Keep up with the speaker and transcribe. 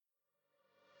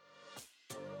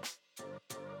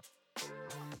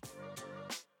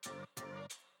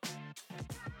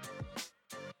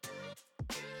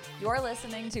You're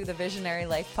listening to the Visionary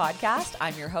Life Podcast.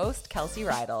 I'm your host, Kelsey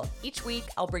Rydell. Each week,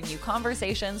 I'll bring you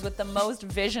conversations with the most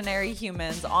visionary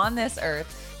humans on this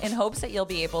earth in hopes that you'll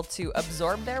be able to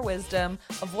absorb their wisdom,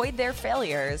 avoid their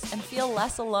failures, and feel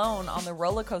less alone on the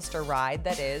roller coaster ride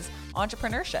that is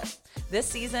entrepreneurship. This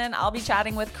season, I'll be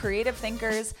chatting with creative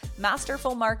thinkers,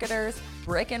 masterful marketers,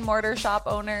 brick and mortar shop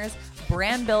owners,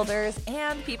 brand builders,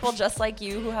 and people just like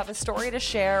you who have a story to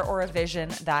share or a vision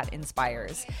that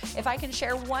inspires. If I can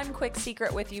share one quick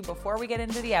secret with you before we get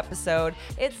into the episode,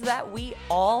 it's that we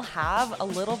all have a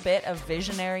little bit of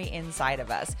visionary inside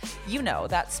of us. You know,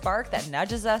 that spark that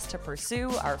nudges us to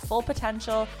pursue our full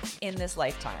potential in this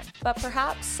lifetime. But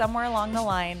perhaps somewhere along the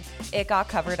line, it got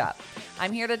covered up.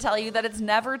 I'm here to tell you that it's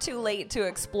never too late to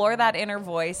explore that inner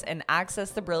voice and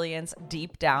access the brilliance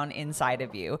deep down inside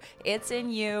of you. It's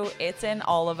in you. It's in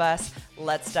all of us.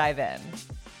 Let's dive in.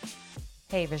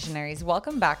 Hey, visionaries.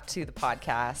 Welcome back to the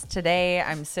podcast. Today,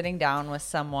 I'm sitting down with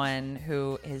someone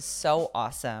who is so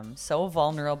awesome, so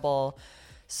vulnerable,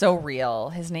 so real.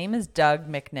 His name is Doug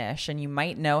McNish, and you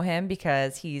might know him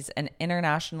because he's an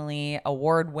internationally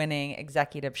award-winning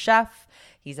executive chef.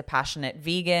 He's a passionate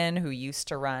vegan who used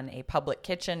to run a public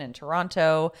kitchen in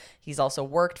Toronto. He's also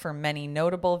worked for many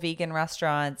notable vegan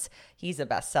restaurants. He's a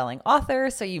best-selling author,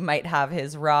 so you might have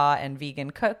his raw and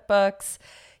vegan cookbooks.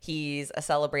 He's a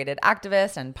celebrated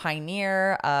activist and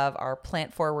pioneer of our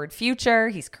plant-forward future.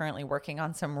 He's currently working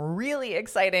on some really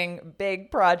exciting big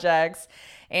projects.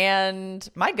 And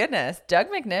my goodness,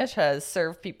 Doug McNish has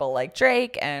served people like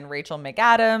Drake and Rachel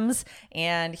McAdams,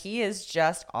 and he is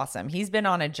just awesome. He's been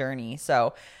on a journey.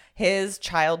 So his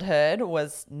childhood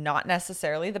was not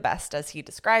necessarily the best as he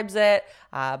describes it,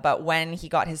 but when he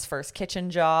got his first kitchen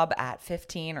job at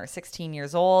 15 or 16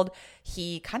 years old,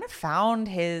 he kind of found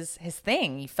his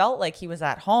thing. He felt like he was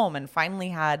at home and finally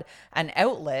had an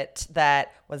outlet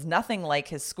that was nothing like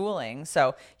his schooling.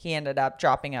 So he ended up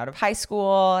dropping out of high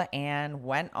school and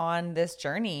went on this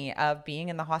journey of being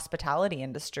in the hospitality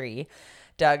industry.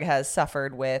 Doug has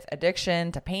suffered with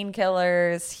addiction to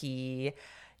painkillers. He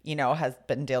has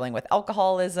been dealing with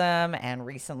alcoholism and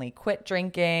recently quit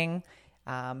drinking.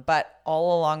 But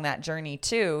all along that journey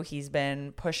too, he's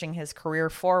been pushing his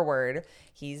career forward.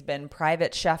 He's been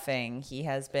private chefing. He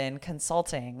has been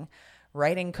consulting,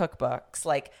 writing cookbooks,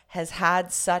 has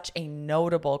had such a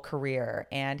notable career.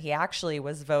 And he actually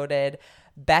was voted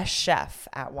best chef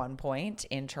at one point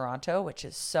in Toronto, which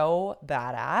is so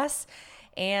badass.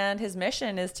 And his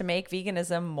mission is to make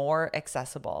veganism more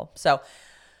accessible. So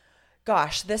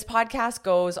gosh, this podcast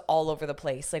goes all over the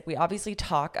place. We obviously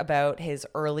talk about his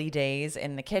early days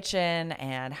in the kitchen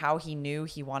and how he knew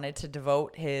he wanted to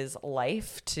devote his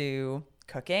life to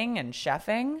cooking and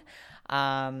chefing.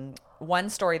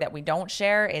 One story that we don't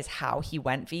share is how he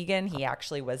went vegan. He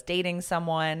actually was dating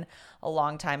someone a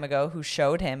long time ago who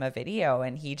showed him a video,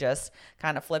 and he just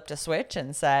kind of flipped a switch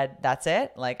and said, that's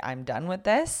it. I'm done with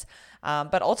this.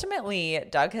 But ultimately,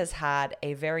 Doug has had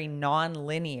a very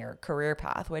non-linear career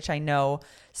path, which I know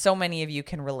so many of you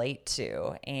can relate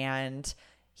to. And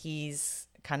he's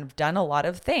kind of done a lot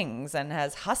of things and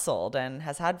has hustled and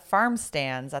has had farm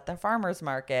stands at the farmer's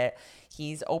market.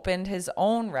 He's opened his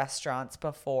own restaurants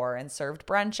before and served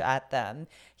brunch at them.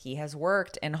 He has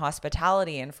worked in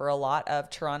hospitality and for a lot of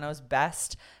Toronto's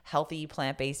best healthy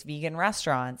plant-based vegan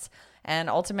restaurants. And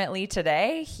ultimately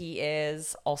today, he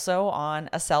is also on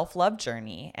a self-love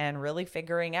journey and really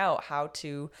figuring out how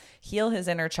to heal his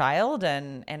inner child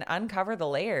and uncover the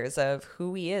layers of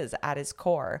who he is at his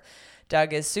core.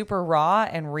 Doug is super raw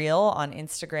and real on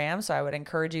Instagram, so I would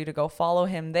encourage you to go follow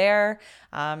him there.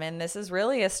 And this is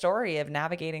really a story of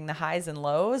navigating the highs and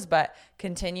lows, but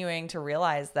continuing to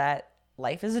realize that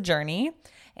life is a journey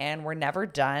and we're never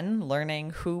done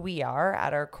learning who we are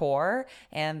at our core.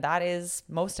 And that is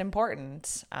most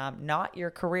important, not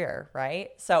your career,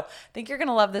 right? So I think you're going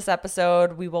to love this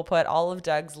episode. We will put all of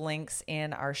Doug's links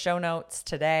in our show notes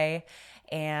today.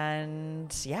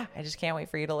 And yeah, I just can't wait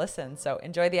for you to listen. So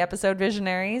enjoy the episode,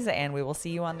 visionaries, and we will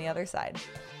see you on the other side.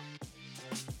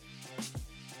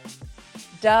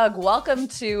 Doug, welcome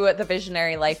to the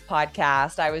Visionary Life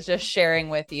Podcast. I was just sharing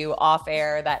with you off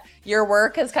air that your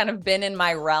work has kind of been in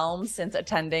my realm since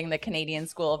attending the Canadian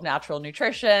School of Natural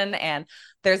Nutrition, and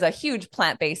there's a huge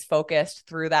plant-based focus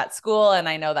through that school. And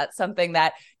I know that's something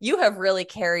that you have really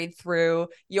carried through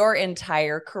your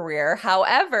entire career.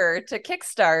 However, to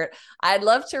kickstart, I'd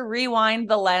love to rewind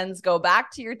the lens, go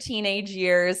back to your teenage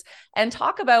years and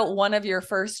talk about one of your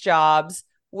first jobs,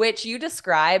 which you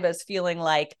describe as feeling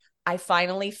like I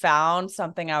finally found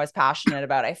something I was passionate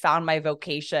about. I found my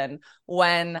vocation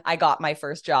when I got my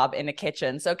first job in a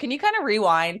kitchen. So can you kind of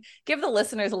rewind, give the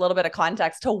listeners a little bit of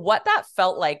context to what that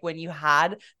felt like when you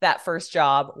had that first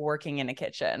job working in a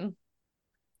kitchen?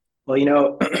 Well,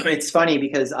 it's funny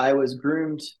because I was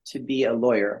groomed to be a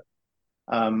lawyer.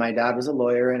 My dad was a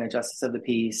lawyer and a justice of the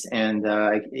peace, and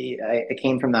I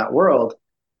came from that world.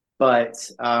 But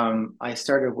I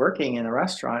started working in a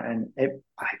restaurant, and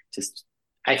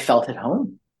I felt at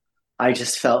home. I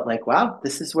just felt like, wow,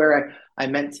 this is where I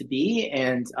meant to be,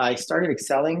 and I started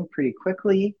excelling pretty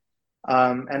quickly.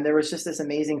 And there was just this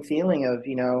amazing feeling of,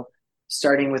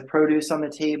 starting with produce on the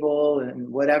table and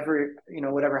whatever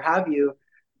have you,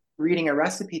 reading a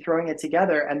recipe, throwing it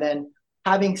together, and then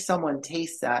having someone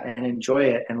taste that and enjoy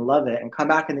it and love it and come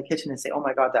back in the kitchen and say, "Oh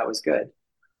my God, that was good."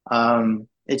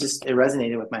 It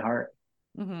resonated with my heart.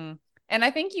 Mm-hmm. And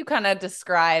I think you kind of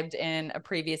described in a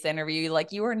previous interview,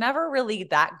 like you were never really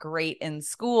that great in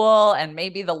school, and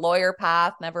maybe the lawyer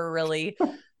path never really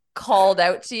called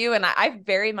out to you. And I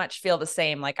very much feel the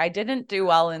same. Like I didn't do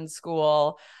well in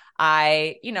school.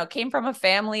 I, came from a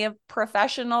family of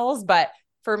professionals, but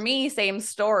for me, same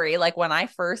story. Like when I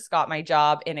first got my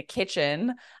job in a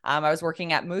kitchen, I was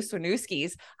working at Moose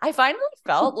Winooski's. I finally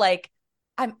felt like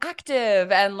I'm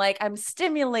active and like I'm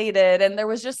stimulated. And there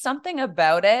was just something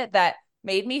about it that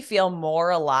made me feel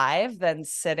more alive than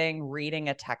sitting reading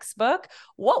a textbook.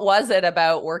 What was it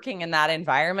about working in that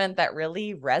environment that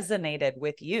really resonated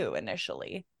with you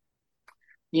initially?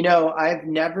 I've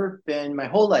never been my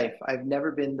whole life, I've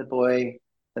never been the boy,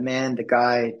 the man, the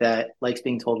guy that likes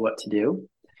being told what to do.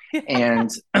 And,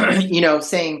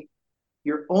 saying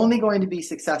you're only going to be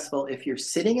successful if you're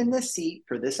sitting in this seat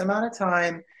for this amount of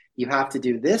time. You have to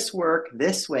do this work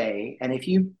this way. And if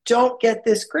you don't get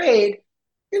this grade,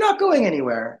 you're not going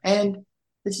anywhere. And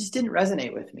it just didn't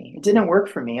resonate with me. It didn't work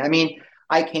for me. I mean,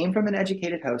 I came from an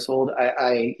educated household.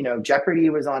 Jeopardy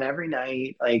was on every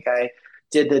night. Like I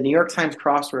did the New York Times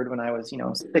crossword when I was,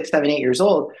 6, 7, 8 years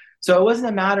old. So it wasn't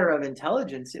a matter of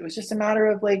intelligence. It was just a matter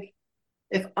of like,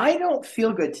 if I don't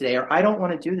feel good today or I don't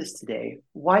want to do this today,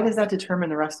 why does that determine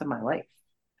the rest of my life?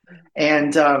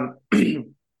 And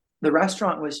the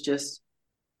restaurant was just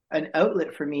an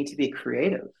outlet for me to be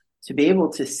creative, to be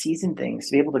able to season things,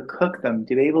 to be able to cook them,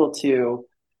 to be able to,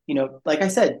 like I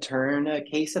said, turn a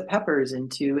case of peppers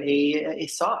into a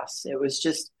sauce. It was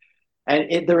just,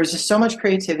 there was just so much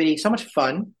creativity, so much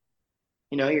fun.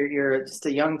 You're just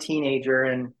a young teenager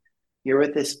and you're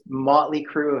with this motley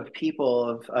crew of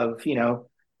people of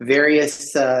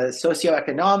various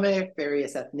socioeconomic,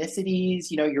 various ethnicities.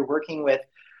 You're working with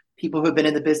people who have been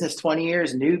in the business 20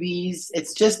 years, newbies.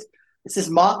 It's this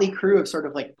motley crew of sort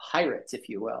of like pirates, if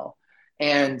you will.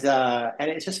 And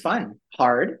it's just fun,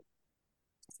 hard,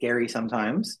 scary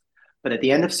sometimes. But at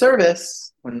the end of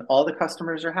service, when all the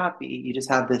customers are happy, you just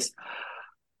have this,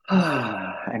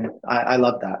 and I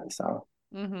love that. So.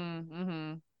 Mm-hmm,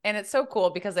 mm-hmm. And it's so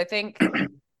cool because I think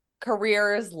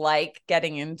careers like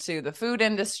getting into the food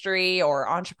industry or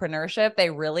entrepreneurship,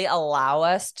 they really allow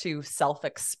us to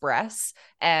self-express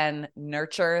and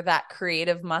nurture that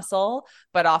creative muscle.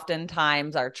 But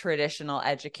oftentimes our traditional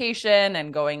education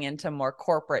and going into more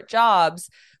corporate jobs,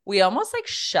 we almost like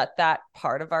shut that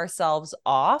part of ourselves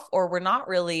off, or we're not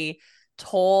really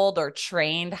told or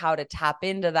trained how to tap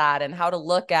into that and how to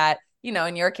look at,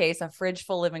 in your case, a fridge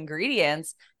full of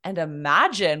ingredients and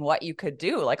imagine what you could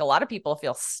do. Like a lot of people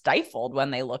feel stifled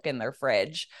when they look in their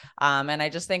fridge. And I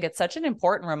just think it's such an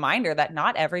important reminder that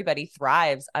not everybody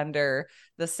thrives under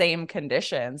the same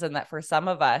conditions. And that for some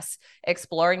of us,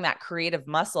 exploring that creative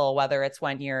muscle, whether it's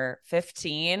when you're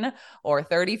 15 or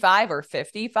 35 or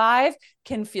 55,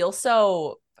 can feel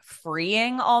so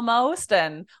freeing almost.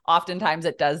 And oftentimes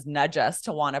it does nudge us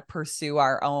to want to pursue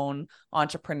our own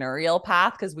entrepreneurial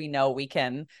path because we know we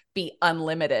can be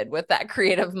unlimited with that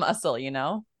creative muscle.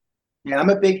 Yeah, I'm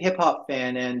a big hip hop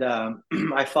fan, and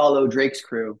I follow Drake's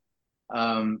crew.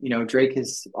 Drake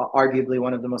is arguably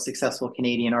one of the most successful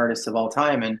Canadian artists of all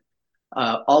time, and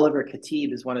Oliver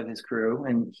Khatib is one of his crew,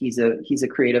 and he's a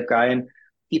creative guy. And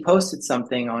he posted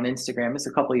something on Instagram just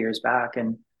a couple years back,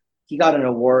 and he got an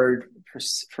award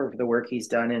for the work he's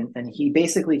done, and he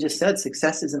basically just said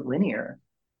success isn't linear.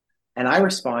 And I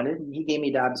responded, and he gave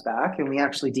me dabs back, and we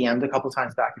actually DM'd a couple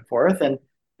times back and forth.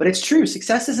 But it's true,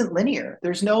 success isn't linear.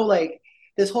 There's no like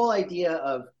this whole idea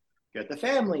of get the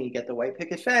family, get the white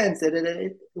picket fence.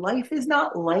 Life is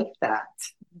not like that,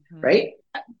 Mm-hmm. right?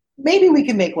 Maybe we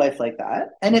can make life like that.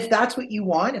 And if that's what you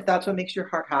want, if that's what makes your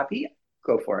heart happy,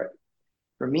 go for it.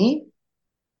 For me,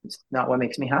 it's not what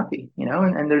makes me happy,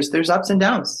 and there's ups and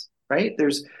downs, right?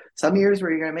 some years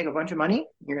where you're going to make a bunch of money,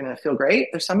 you're going to feel great.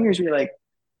 There's some years where you're like,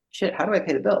 shit, how do I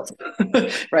pay the bills?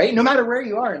 Right? No matter where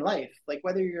you are in life, like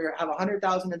whether you have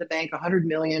 100,000 in the bank, 100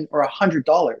 million, or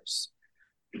 $100,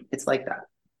 it's like that.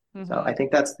 So I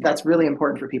think that's really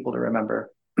important for people to remember.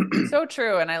 So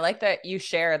true. And I like that you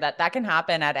share that that can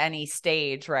happen at any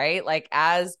stage, right? Like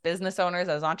as business owners,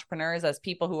 as entrepreneurs, as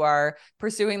people who are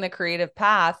pursuing the creative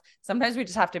path, sometimes we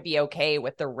just have to be okay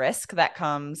with the risk that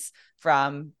comes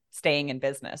from staying in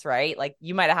business, right? Like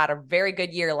you might have had a very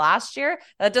good year last year.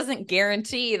 That doesn't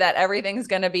guarantee that everything's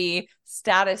going to be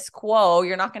status quo.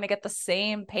 You're not going to get the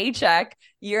same paycheck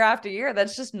year after year.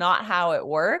 That's just not how it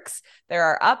works. There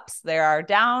are ups, there are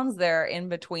downs, there are in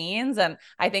betweens. And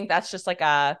I think that's just like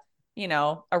a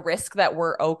risk that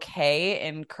we're okay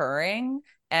incurring.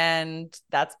 And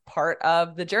that's part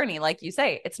of the journey. Like you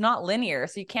say, it's not linear,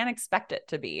 so you can't expect it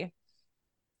to be.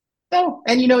 No,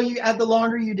 and you the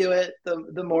longer you do it,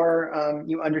 the more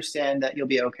you understand that you'll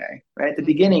be okay. Right at the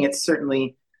beginning, it's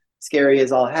certainly scary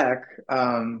as all heck,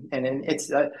 but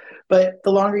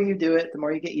the longer you do it, the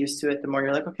more you get used to it. The more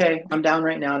you're like, okay, I'm down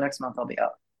right now. Next month, I'll be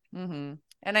up. Mm-hmm.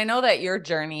 And I know that your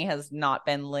journey has not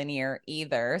been linear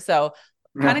either. So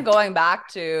kind of going back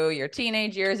to your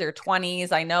teenage years, your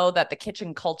 20s, I know that the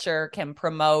kitchen culture can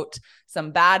promote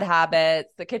some bad habits.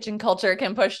 The kitchen culture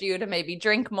can push you to maybe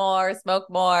drink more, smoke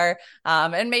more,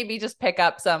 and maybe just pick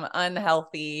up some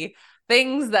unhealthy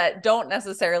things that don't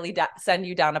necessarily send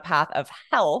you down a path of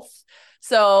health.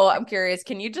 So I'm curious,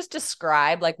 can you just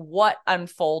describe like what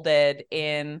unfolded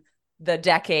in the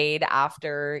decade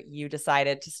after you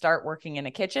decided to start working in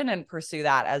a kitchen and pursue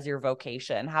that as your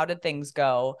vocation? How did things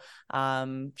go?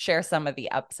 Share some of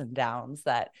the ups and downs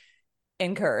that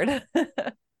incurred.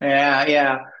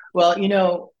 Yeah. Well,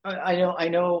 I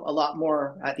know a lot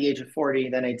more at the age of 40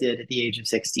 than I did at the age of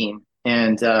 16.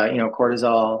 And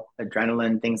cortisol,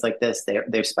 adrenaline, things like this,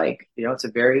 they spike. It's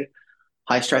a very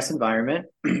high stress environment.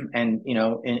 And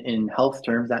in health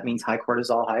terms, that means high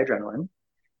cortisol, high adrenaline,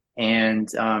 and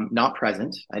not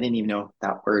present. I didn't even know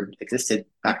that word existed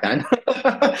back then.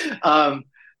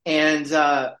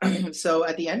 So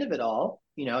at the end of it all,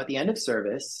 at the end of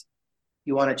service,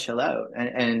 you want to chill out.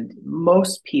 And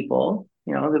most people,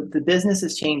 the business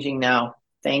is changing now,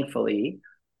 thankfully,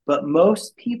 but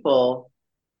most people,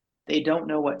 they don't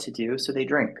know what to do, so they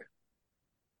drink.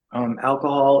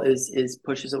 Alcohol is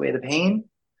pushes away the pain,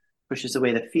 pushes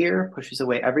away the fear, pushes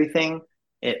away everything.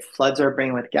 It floods our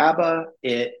brain with GABA.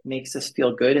 It makes us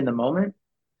feel good in the moment.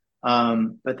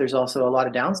 But there's also a lot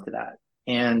of downs to that.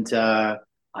 And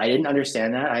I didn't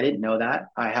understand that. I didn't know that.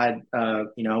 I had,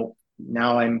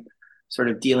 now I'm sort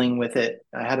of dealing with it.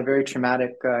 I had a very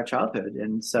traumatic childhood.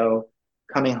 And so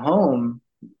coming home,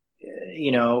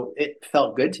 it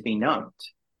felt good to be numbed.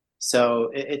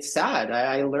 So it's sad.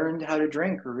 I learned how to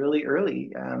drink really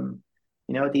early.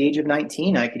 At the age of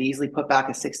 19, I could easily put back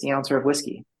a 60-ouncer of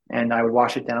whiskey and I would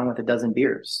wash it down with a dozen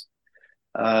beers.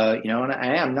 And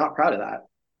I am not proud of that.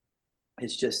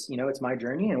 It's just, it's my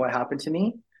journey and what happened to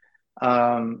me.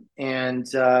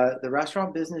 The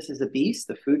restaurant business is a beast.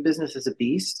 The food business is a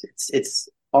beast. It's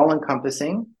all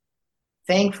encompassing.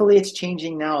 Thankfully, it's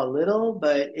changing now a little,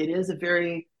 but it's a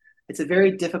very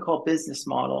difficult business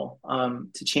model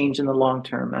to change in the long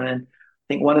term. And I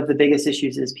think one of the biggest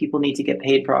issues is people need to get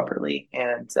paid properly.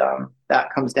 And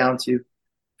that comes down to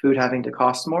food having to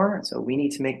cost more. And so we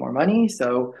need to make more money.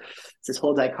 So it's this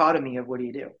whole dichotomy of what do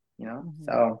you do, Mm-hmm.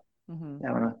 So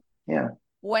Mm-hmm. yeah.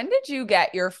 When did you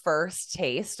get your first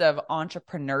taste of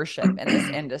entrepreneurship in this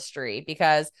industry?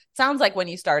 Because it sounds like when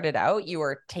you started out, you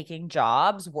were taking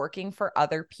jobs, working for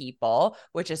other people,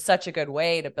 which is such a good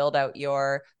way to build out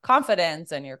your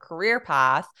confidence and your career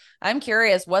path. I'm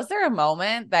curious, was there a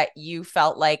moment that you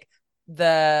felt like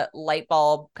the light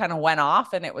bulb kind of went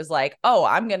off and it was like, oh,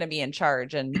 I'm going to be in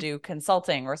charge and do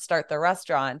consulting or start the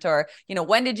restaurant? Or,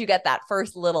 when did you get that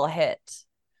first little hit?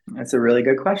 That's a really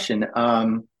good question.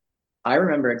 I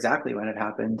remember exactly when it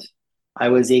happened. I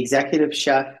was the executive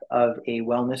chef of a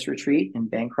wellness retreat in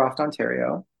Bancroft,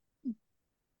 Ontario.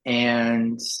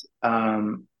 And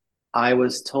I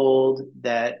was told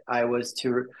that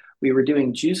we were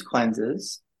doing juice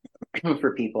cleanses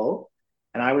for people.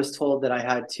 And I was told that I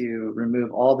had to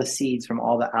remove all the seeds from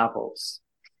all the apples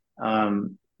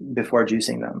before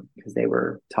juicing them because they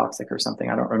were toxic or something.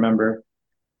 I don't remember.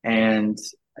 And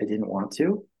I didn't want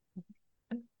to.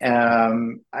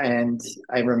 And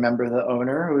I remember the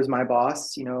owner, who was my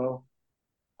boss,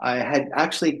 I had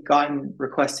actually gotten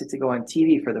requested to go on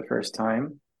TV for the first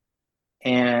time.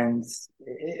 And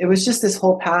it was just this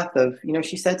whole path of,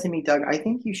 she said to me, Doug, I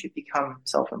think you should become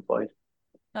self-employed.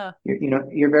 Huh.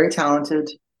 You're very talented.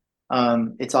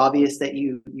 It's obvious that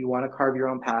you want to carve your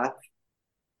own path.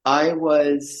 I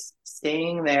was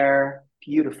staying there,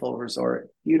 beautiful resort,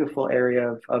 beautiful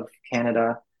area of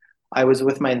Canada. I was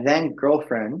with my then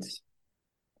girlfriend,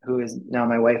 who is now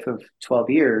my wife of 12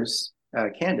 years,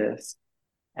 Candace.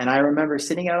 And I remember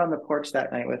sitting out on the porch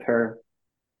that night with her,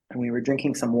 and we were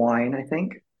drinking some wine, I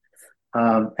think.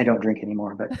 I don't drink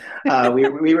anymore, but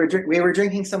we were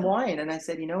drinking some wine, and I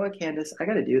said, you know what, Candace, I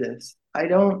got to do this. I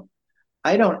don't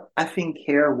effing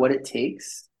care what it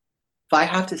takes. If I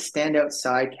have to stand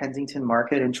outside Kensington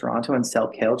Market in Toronto and sell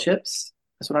kale chips,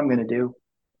 that's what I'm going to do.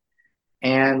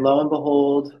 And lo and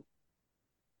behold,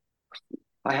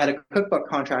 I had a cookbook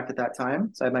contract at that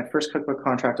time. So I had my first cookbook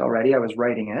contract already. I was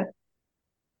writing it.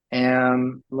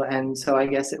 And so I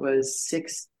guess it was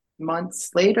 6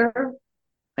 months later,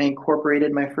 I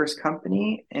incorporated my first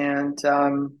company and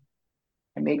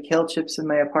I made kale chips in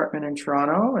my apartment in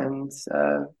Toronto. And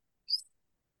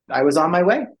I was on my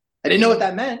way. I didn't know what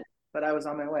that meant, but I was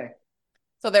on my way.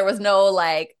 So there was no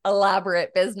like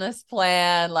elaborate business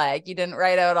plan. Like you didn't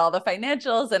write out all the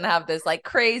financials and have this like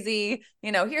crazy,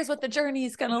 here's what the journey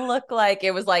is going to look like.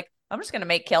 It was like, I'm just going to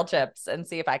make kale chips and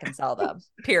see if I can sell them,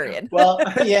 period. Well,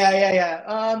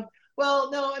 yeah.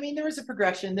 Well, no, I mean, there was a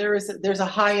progression. There's a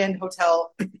high-end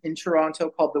hotel in Toronto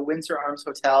called the Windsor Arms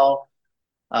Hotel,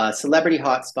 celebrity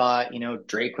hotspot.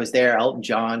 Drake was there, Elton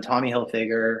John, Tommy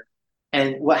Hilfiger.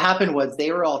 And what happened was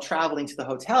they were all traveling to the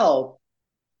hotel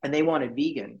and they wanted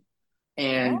vegan.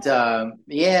 And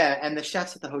yeah, and the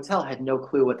chefs at the hotel had no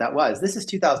clue what that was. This is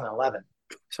 2011.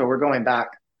 So we're going back,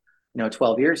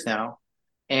 12 years now.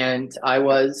 And I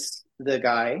was the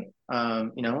guy,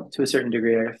 to a certain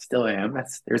degree, I still am.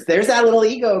 There's that little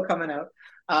ego coming out.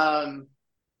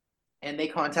 And they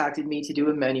contacted me to do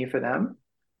a menu for them.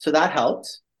 So that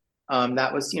helped.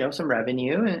 That was, some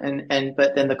revenue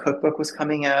but then the cookbook was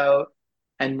coming out.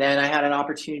 And then I had an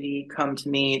opportunity come to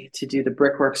me to do the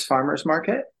Brickworks Farmers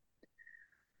Market.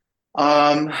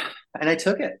 And I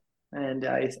took it. And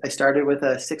I started with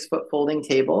a 6-foot folding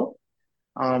table.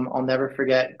 I'll never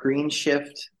forget, Green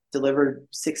Shift delivered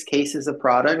 6 cases of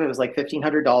product. It was like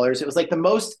 $1,500. It was like the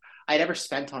most I'd ever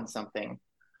spent on something,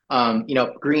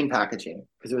 green packaging,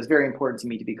 because it was very important to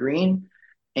me to be green.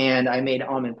 And I made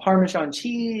almond Parmesan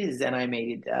cheese, and I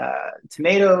made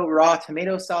raw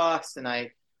tomato sauce, and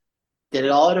I did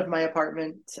it all out of my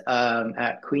apartment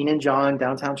at Queen and John,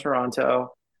 downtown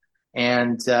Toronto,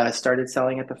 and started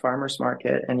selling at the farmers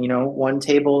market. And, one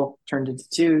table turned into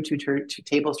two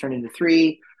tables turned into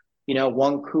 3,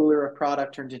 one cooler of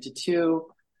product turned into 2.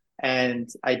 And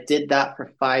I did that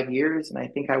for 5 years. And I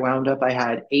think I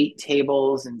had 8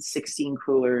 tables and 16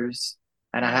 coolers.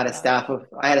 And I had a staff of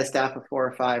 4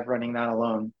 or 5 running that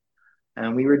alone.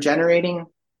 And we were generating,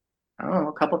 I don't know,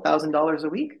 a couple $1,000s a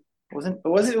week.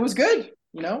 It was good,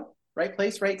 right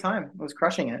place, right time. I was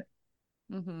crushing it.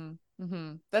 Mm-hmm.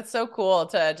 Mm-hmm. That's so cool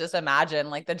to just imagine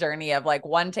like the journey of like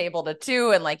 1 table to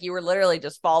 2. And like, you were literally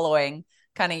just following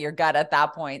kind of your gut at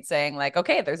that point, saying like,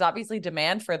 okay, there's obviously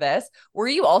demand for this. Were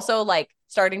you also like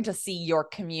starting to see your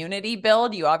community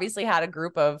build? You obviously had a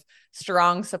group of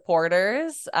strong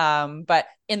supporters. But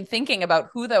in thinking about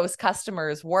who those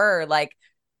customers were, like,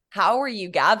 how were you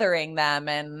gathering them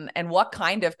and what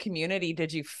kind of community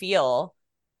did you feel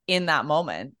in that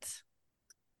moment?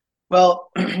 Well,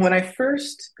 when I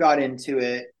first got into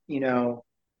it,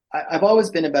 I've always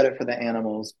been about it for the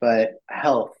animals, but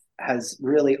health has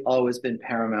really always been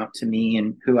paramount to me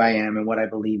and who I am and what I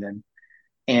believe in.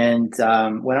 And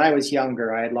when I was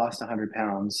younger, I had lost 100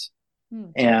 pounds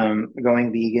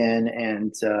going vegan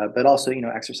and but also,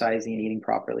 exercising and eating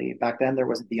properly. Back then, there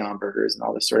wasn't Beyond Burgers and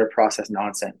all this sort of processed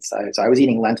nonsense. So I was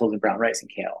eating lentils and brown rice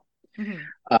and kale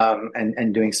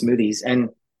and doing smoothies. And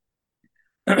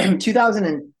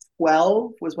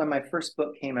 2012 was when my first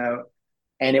book came out,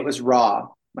 and it was raw.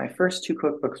 My first 2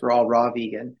 cookbooks were all raw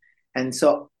vegan. And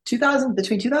so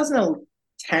between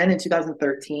 2010 and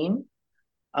 2013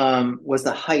 was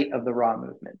the height of the raw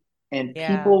movement. And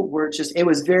people were it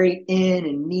was very in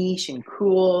and niche and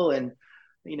cool. And,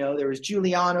 there was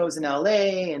Giuliano's in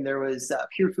LA, and there was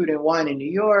Pure Food and Wine in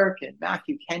New York, and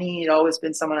Matthew Kenny had always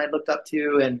been someone I looked up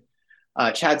to, and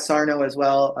Chad Sarno as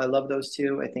well. I love those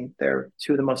 2. I think they're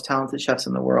 2 of the most talented chefs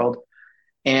in the world.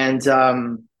 And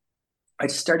I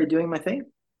just started doing my thing.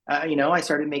 I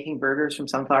started making burgers from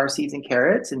sunflower seeds and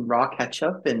carrots, and raw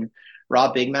ketchup and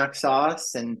raw Big Mac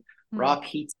sauce and raw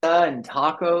pizza and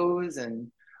tacos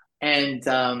and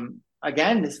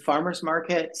again, this farmer's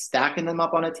market, stacking them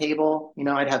up on a table.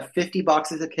 I'd have 50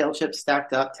 boxes of kale chips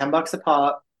stacked up, $10 a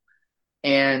pop,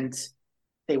 and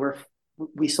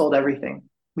we sold everything.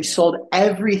 We sold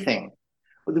everything.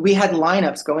 we had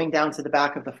lineups going down to the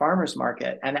back of the farmer's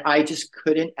market, and I just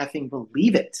couldn't effing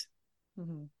believe it.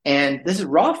 Mm-hmm. And this is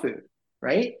raw food,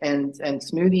 right? And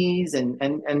smoothies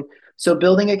and so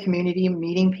building a community,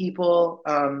 meeting people.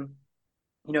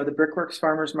 The Brickworks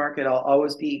Farmers Market, I'll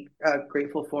always be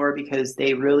grateful for, because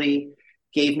they really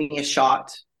gave me a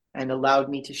shot and allowed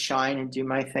me to shine and do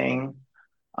my thing.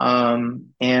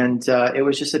 It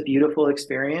was just a beautiful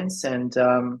experience. And,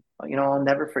 I'll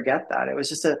never forget that. It was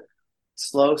just a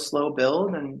slow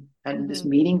build and mm-hmm. just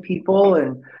meeting people.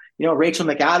 And, Rachel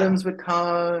McAdams would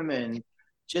come, and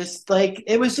just like,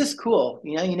 it was just cool.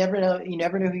 You never know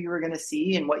who you were going to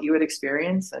see and what you would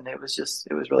experience. And it was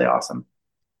really awesome.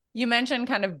 You mentioned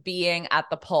kind of being at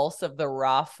the pulse of the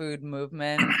raw food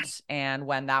movement and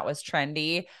when that was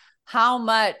trendy. How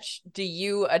much do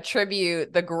you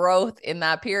attribute the growth in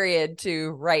that period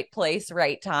to right place,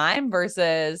 right time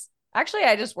versus actually,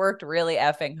 I just worked really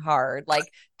effing hard?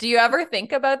 Like, do you ever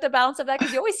think about the balance of that?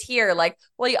 Because you always hear like,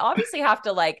 well, you obviously have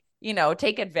to like,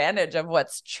 take advantage of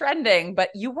what's trending, but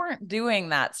you weren't doing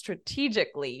that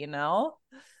strategically, No,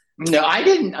 I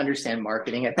didn't understand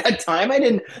marketing at that time. I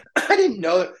didn't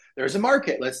know there's a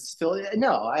market. Let's fill it.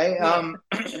 No, I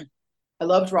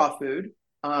loved raw food.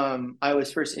 I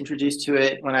was first introduced to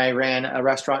it when I ran a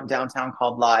restaurant in downtown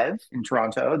called Live in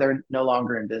Toronto. They're no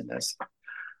longer in business.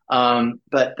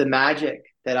 But the magic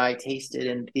that I tasted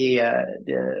and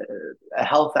the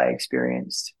health I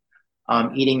experienced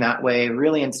eating that way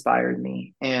really inspired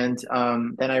me. And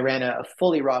then I ran a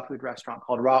fully raw food restaurant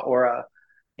called Raw Aura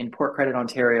in Port Credit,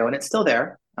 Ontario, and it's still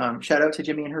there. Shout out to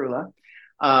Jimmy and Harula.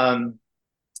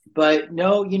 But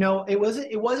no, it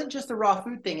wasn't just the raw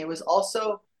food thing. It was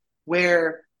also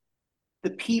where the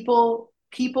people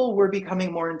were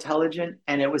becoming more intelligent,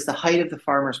 and it was the height of the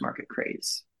farmers market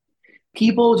craze.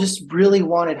 People just really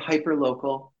wanted hyper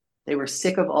local. They were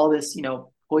sick of all this,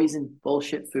 poison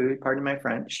bullshit food, pardon my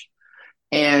French.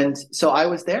 And so I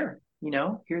was there,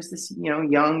 here's this,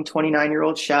 young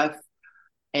 29-year-old chef,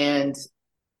 and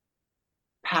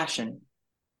passion,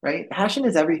 right? Passion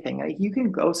is everything. Like, you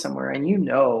can go somewhere and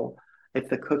if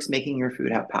the cooks making your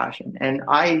food have passion. And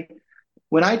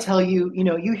when I tell you,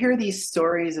 you hear these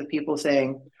stories of people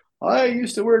saying, I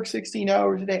used to work 16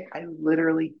 hours a day. I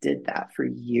literally did that for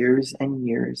years and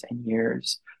years and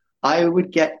years. I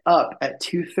would get up at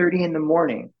 2:30 in the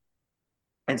morning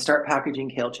and start packaging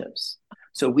kale chips,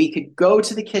 so we could go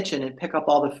to the kitchen and pick up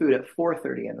all the food at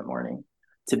 4:30 in the morning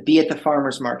to be at the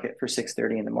farmer's market for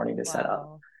 6:30 in the morning to set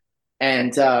up.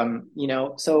 And,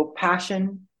 so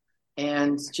passion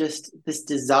and just this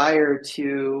desire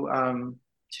to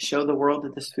show the world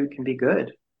that this food can be good.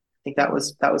 I think that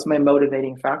was my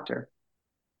motivating factor.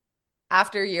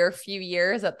 After your few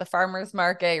years at the farmer's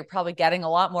market, you're probably getting a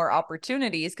lot more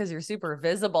opportunities because you're super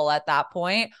visible at that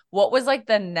point. What was like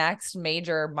the next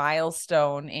major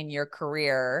milestone in your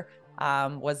career?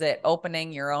 Was it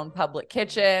opening your own public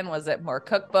kitchen? Was it more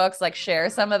cookbooks? Like, share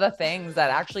some of the things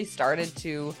that actually started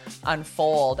to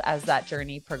unfold as that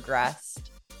journey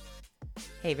progressed.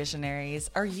 Hey visionaries,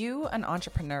 are you an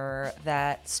entrepreneur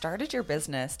that started your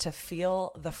business to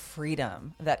feel the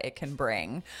freedom that it can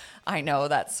bring? I know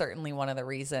that's certainly one of the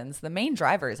reasons, the main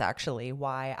drivers actually,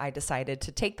 why I decided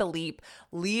to take the leap,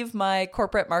 leave my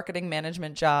corporate marketing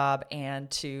management job, and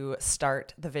to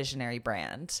start the Visionary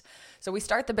brand. So we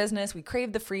start the business, we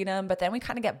crave the freedom, but then we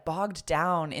kind of get bogged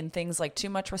down in things like too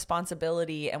much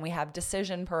responsibility, and we have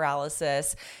decision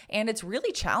paralysis. And it's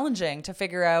really challenging to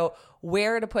figure out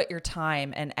where to put your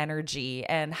time and energy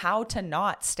and how to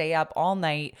not stay up all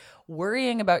night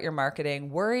worrying about your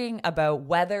marketing, worrying about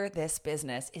whether this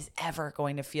business is ever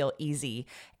going to feel easy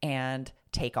and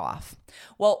take off.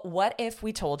 Well, what if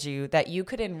we told you that you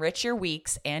could enrich your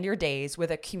weeks and your days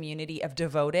with a community of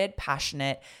devoted,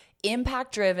 passionate,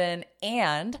 impact-driven,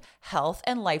 and health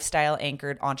and lifestyle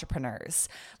anchored entrepreneurs?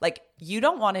 Like, you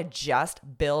don't want to just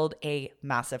build a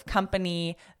massive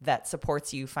company that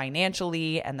supports you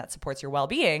financially and that supports your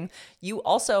well-being. You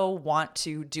also want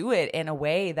to do it in a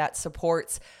way that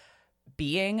supports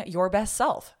being your best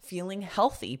self, feeling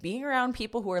healthy, being around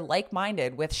people who are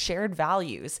like-minded with shared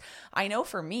values. I know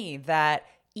for me that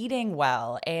eating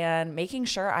well and making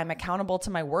sure I'm accountable to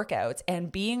my workouts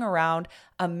and being around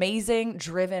amazing,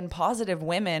 driven, positive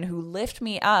women who lift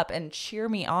me up and cheer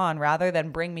me on rather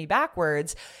than bring me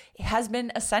backwards has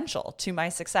been essential to my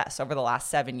success over the last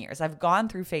 7 years. I've gone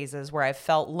through phases where I've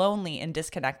felt lonely and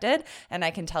disconnected, and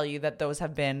I can tell you that those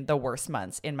have been the worst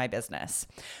months in my business.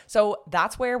 So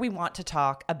that's where we want to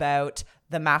talk about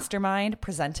the mastermind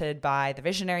presented by the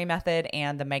Visionary Method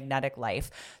and the Magnetic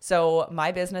Life. So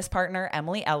my business partner,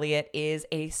 Emily Elliott, is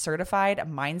a certified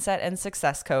mindset and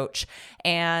success coach,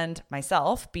 and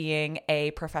myself being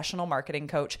a professional marketing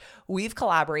coach, we've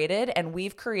collaborated and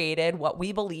we've created what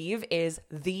we believe is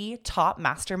the top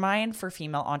mastermind for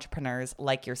female entrepreneurs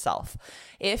like yourself.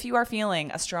 If you are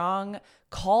feeling a strong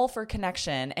call for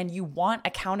connection and you want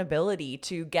accountability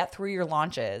to get through your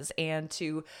launches and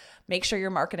to make sure your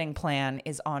marketing plan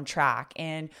is on track,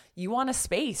 and you want a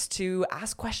space to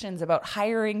ask questions about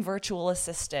hiring virtual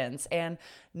assistants and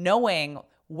knowing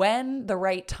when the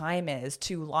right time is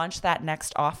to launch that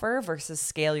next offer versus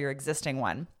scale your existing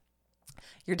one,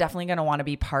 you're definitely going to want to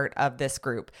be part of this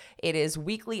group. It is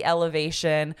weekly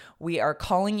elevation. We are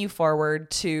calling you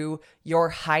forward to your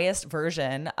highest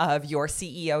version of your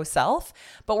CEO self,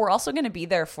 but we're also going to be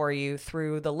there for you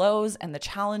through the lows and the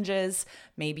challenges.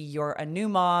 Maybe you're a new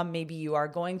mom. Maybe you are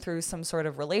going through some sort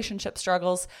of relationship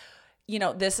struggles. You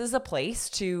know, this is a place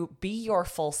to be your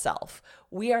full self.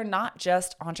 We are not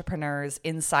just entrepreneurs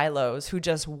in silos who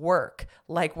just work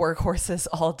like workhorses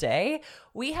all day.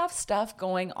 We have stuff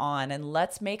going on, and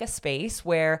let's make a space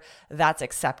where that's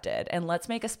accepted. And let's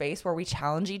make a space where we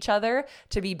challenge each other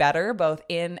to be better, both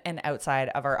in and outside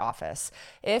of our office.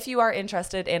 If you are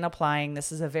interested in applying,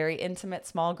 this is a very intimate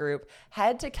small group.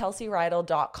 Head to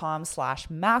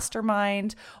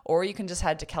kelseyridle.com/mastermind, or you can just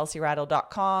head to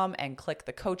kelseyridle.com and click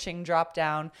the coaching drop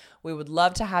down. We would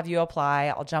love to have you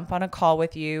apply. I'll jump on a call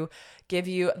with you, give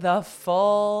you the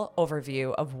full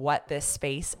overview of what this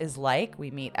space is like.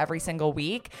 We meet every single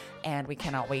week, and we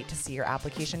cannot wait to see your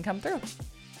application come through.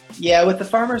 Yeah, with the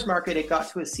farmers market, it got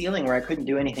to a ceiling where I couldn't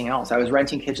do anything else. I was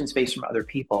renting kitchen space from other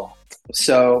people.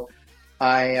 So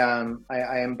I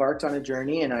embarked on a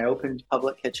journey, and I opened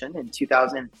Public Kitchen in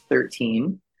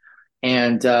 2013.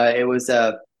 And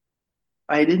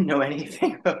I didn't know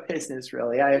anything about business,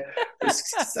 really. I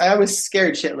was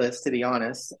scared shitless, to be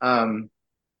honest.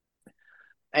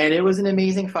 And it was an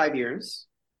amazing 5 years.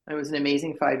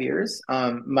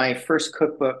 My first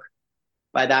cookbook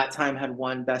by that time had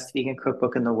won Best Vegan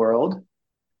Cookbook in the world.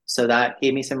 So that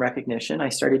gave me some recognition. I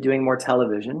started doing more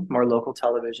television, more local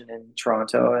television in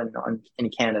Toronto and in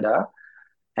Canada.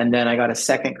 And then I got a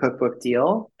second cookbook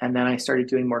deal. And then I started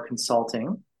doing more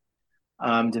consulting,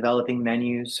 developing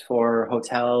menus for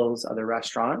hotels, other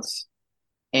restaurants.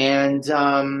 And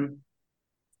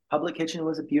Public Kitchen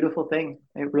was a beautiful thing.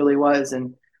 It really was.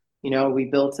 And, we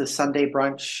built a Sunday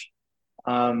brunch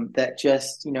that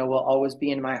just, will always be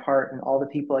in my heart. And all the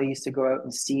people I used to go out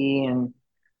and see and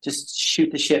just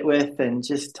shoot the shit with and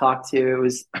just talk to, it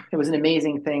was an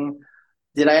amazing thing.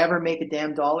 Did I ever make a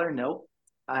damn dollar? Nope.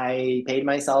 I paid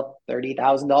myself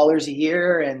 $30,000 a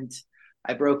year and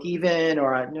I broke even,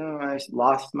 or I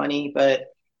lost money, but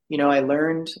I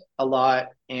learned a lot,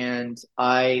 and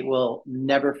I will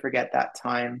never forget that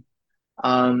time.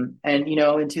 And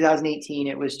in 2018,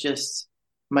 it was just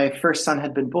my first son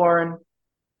had been born.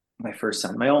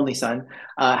 My only son,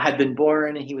 had been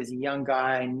born, and he was a young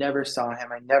guy. I never saw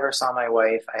him. I never saw my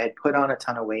wife. I had put on a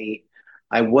ton of weight.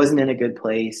 I wasn't in a good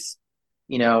place.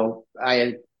 I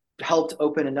had helped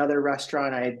open another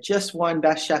restaurant. I had just won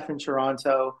Best Chef in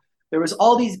Toronto. There was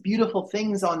all these beautiful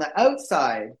things on the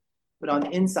outside, but on the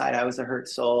inside, I was a hurt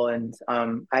soul. And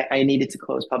I needed to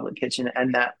close Public Kitchen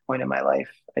at that point in my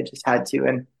life. I just had to,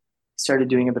 and started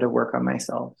doing a bit of work on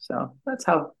myself. So that's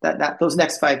how those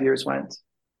next 5 years went.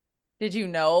 Did you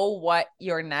know what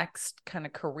your next kind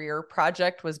of career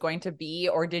project was going to be?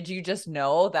 Or did you just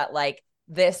know that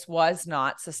this was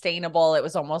not sustainable? It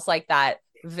was almost like that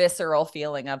visceral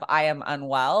feeling of, I am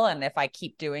unwell, and if I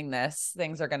keep doing this,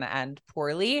 things are going to end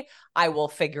poorly. I will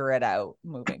figure it out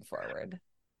moving forward.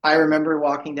 I remember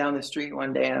walking down the street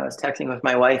one day, and I was texting with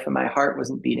my wife, and my heart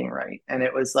wasn't beating right. And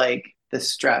it was like the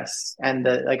stress and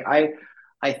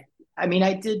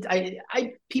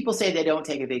people say they don't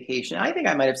take a vacation. I think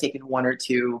I might have taken 1 or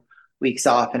 2 weeks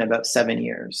off in about 7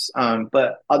 years.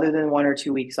 But other than 1 or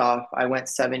 2 weeks off, I went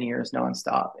 7 years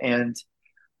nonstop, and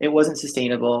it wasn't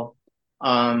sustainable.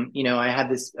 I had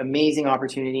this amazing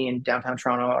opportunity in downtown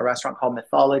Toronto, a restaurant called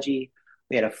Mythology.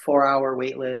 We had a 4-hour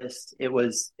wait list. It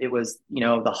was,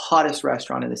 the hottest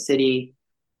restaurant in the city.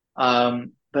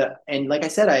 And like I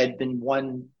said, I had been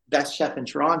won Best Chef in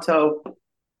Toronto,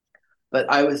 but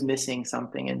I was missing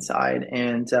something inside.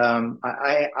 And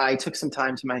I took some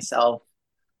time to myself.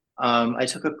 I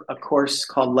took a course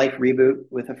called Life Reboot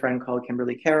with a friend called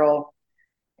Kimberly Carroll.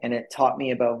 and it taught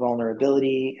me about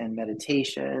vulnerability and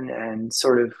meditation and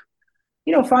sort of,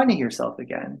 finding yourself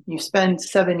again. You spend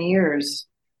 7 years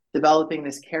developing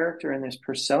this character and this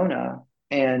persona,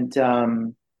 and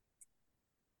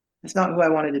it's not who I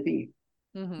wanted to be.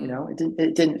 Mm-hmm.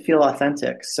 It didn't feel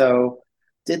authentic. So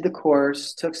did the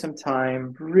course, took some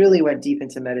time, really went deep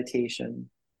into meditation.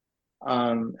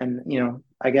 And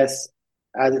I guess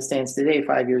as it stands today,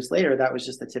 5 years later, that was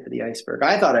just the tip of the iceberg.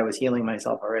 I thought I was healing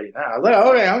myself already. Now I was like,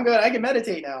 okay, I'm good. I can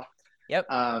meditate now. Yep.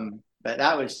 But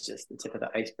that was just the tip of the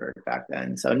iceberg back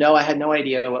then. So no, I had no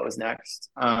idea what was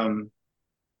next.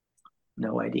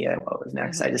 No idea what was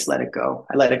next. Mm-hmm. I just let it go.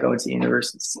 I let it go into the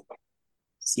universe and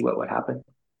see what would happen.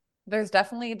 There's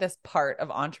definitely this part of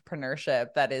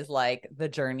entrepreneurship that is like the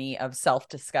journey of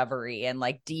self-discovery and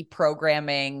like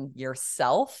deprogramming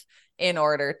yourself in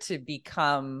order to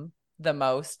become the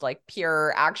most like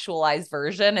pure actualized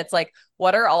version. It's like,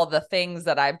 what are all the things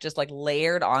that I've just like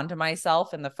layered onto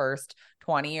myself in the first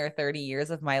 20 or 30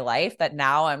 years of my life that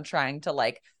now I'm trying to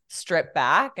like strip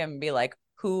back and be like,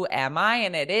 who am I?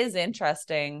 And it is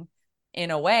interesting in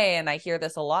a way. And I hear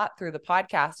this a lot through the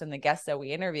podcast and the guests that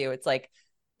we interview. It's like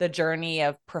the journey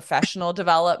of professional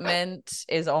development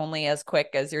is only as quick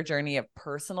as your journey of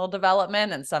personal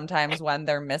development. And sometimes when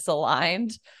they're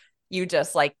misaligned, you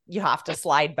just like, you have to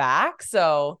slide back.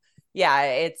 So yeah,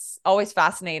 it's always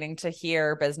fascinating to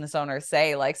hear business owners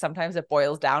say, like, sometimes it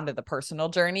boils down to the personal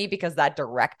journey because that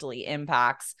directly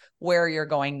impacts where you're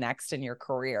going next in your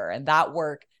career. And that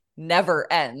work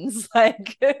never ends.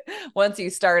 Like once you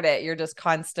start it, you're just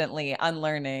constantly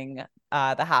unlearning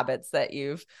the habits that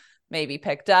you've maybe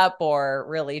picked up, or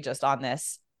really just on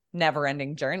this never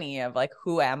ending journey of like,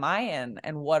 who am I and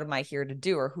what am I here to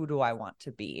do, or who do I want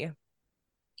to be?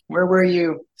 Where were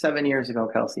you 7 years ago,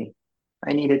 Kelsey?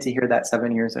 I needed to hear that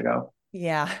 7 years ago.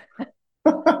 Yeah.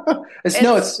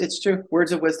 It's true.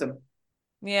 Words of wisdom.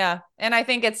 Yeah. And I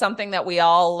think it's something that we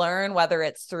all learn, whether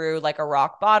it's through like a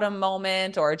rock bottom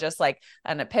moment or just like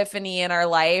an epiphany in our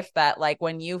life, that like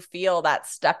when you feel that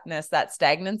stuckness, that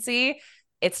stagnancy,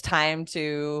 it's time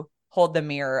to hold the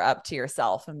mirror up to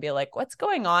yourself and be like, what's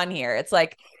going on here? It's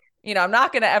like, I'm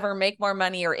not going to ever make more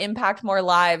money or impact more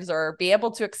lives or be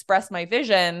able to express my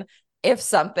vision if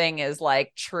something is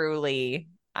like truly,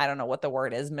 I don't know what the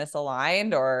word is,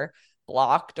 misaligned or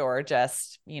blocked, or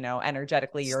just,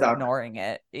 energetically you're Stuck. ignoring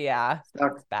it. Yeah.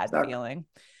 Stuck. It's bad Stuck. feeling.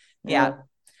 Yeah. Yeah.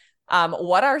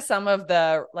 What are some of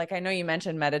the, like, I know you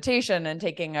mentioned meditation and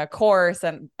taking a course,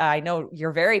 and I know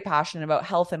you're very passionate about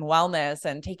health and wellness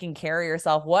and taking care of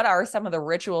yourself. What are some of the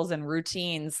rituals and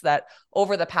routines that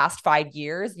over the past 5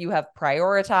 years you have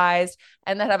prioritized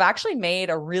and that have actually made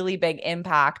a really big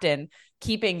impact in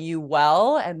keeping you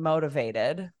well and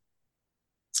motivated?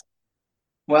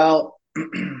 Well,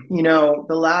 the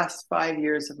last 5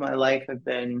 years of my life have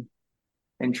been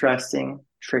interesting,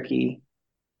 tricky,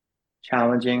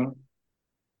 challenging.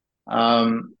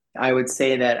 I would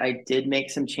say that I did make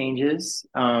some changes,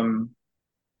 but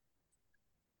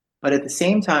at the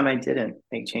same time, I didn't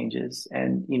make changes.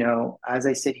 And, as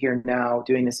I sit here now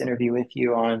doing this interview with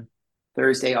you on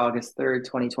Thursday, August 3rd,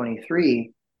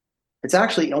 2023, it's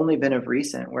actually only been of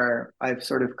recent where I've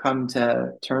sort of come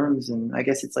to terms, and I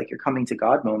guess it's like you're coming to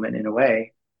God moment in a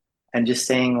way, and just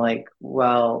saying like,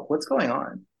 well, what's going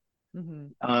on? Mm-hmm.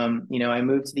 I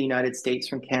moved to the United States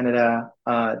from Canada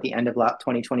at the end of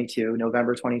 2022,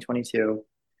 November 2022,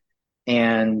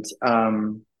 and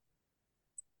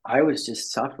I was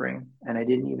just suffering, and I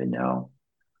didn't even know.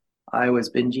 I was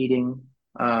binge eating.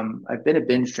 I've been a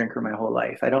binge drinker my whole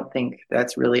life. I don't think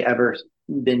that's really ever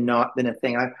not been a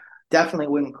thing. I definitely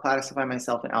wouldn't classify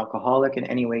myself an alcoholic in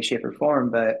any way, shape, or form,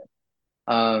 but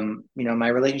my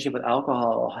relationship with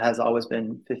alcohol has always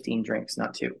been 15 drinks,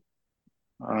 not two.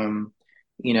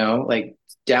 Like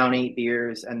down 8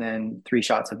 beers and then 3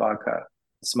 shots of vodka,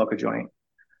 smoke a joint.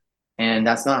 And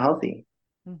that's not healthy.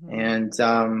 Mm-hmm. And,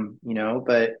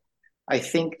 but I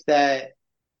think that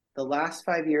the last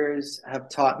 5 years have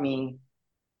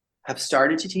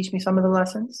started to teach me some of the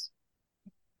lessons.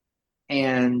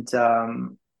 And,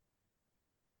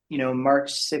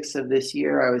 March 6th of this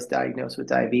year, I was diagnosed with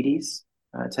diabetes,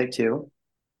 type 2.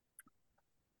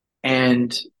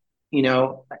 And,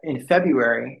 in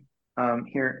February,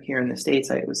 here in the States,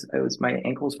 my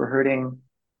ankles were hurting,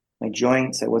 my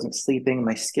joints, I wasn't sleeping,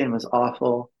 my skin was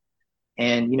awful.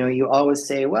 And, you always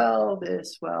say, well,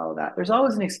 this, well, that. There's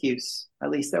always an excuse.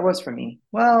 At least there was for me.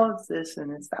 Well, it's this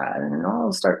and it's that. And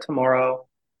I'll start tomorrow.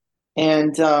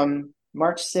 And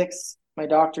March 6th, my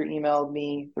doctor emailed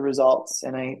me the results,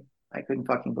 and I couldn't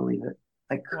fucking believe it.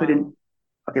 I couldn't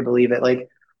fucking believe it. Like,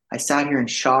 I sat here in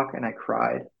shock and I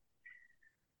cried.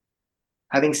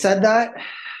 Having said that,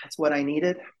 that's what I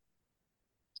needed.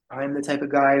 I'm the type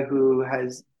of guy who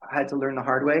has had to learn the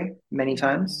hard way many Mm-hmm.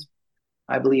 times.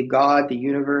 I believe God, the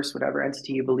universe, whatever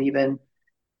entity you believe in,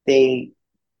 they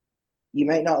you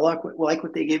might not like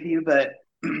what they give you, but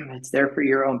it's there for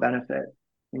your own benefit,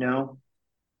 you know?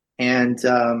 And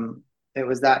it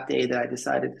was that day that I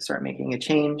decided to start making a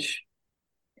change.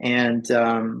 And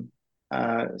so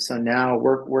now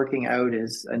working out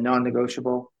is a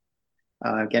non-negotiable.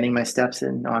 Getting my steps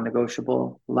in,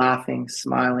 non-negotiable. Laughing,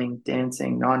 smiling,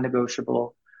 dancing,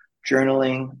 non-negotiable.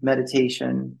 Journaling,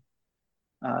 meditation,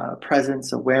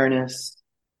 presence, awareness,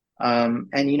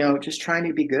 and just trying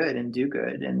to be good and do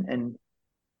good. And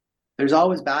there's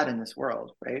always bad in this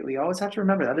world, right? We always have to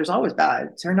remember that there's always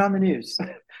bad. Turn on the news.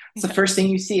 It's the Yeah. first thing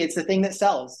you see. It's the thing that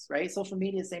sells, right? Social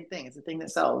media, same thing. It's the thing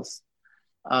that sells.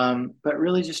 But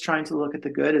really just trying to look at the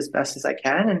good as best as I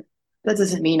can. And that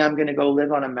doesn't mean I'm going to go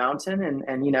live on a mountain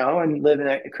and live in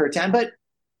a curtain, but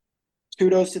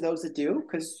kudos to those that do,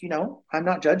 because, I'm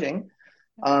not judging.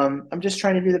 I'm just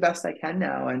trying to do the best I can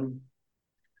now. And,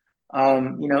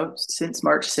 since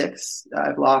March 6th,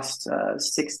 I've lost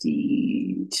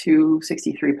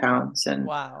 63 pounds. And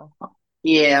Wow.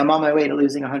 yeah, I'm on my way to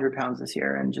losing 100 pounds this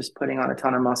year and just putting on a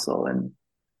ton of muscle and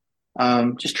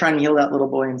just trying to heal that little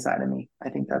boy inside of me. I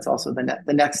think that's also the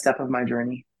next step of my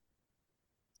journey.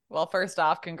 Well, first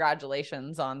off,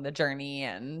 congratulations on the journey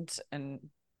and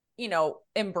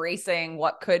embracing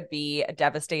what could be a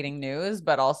devastating news,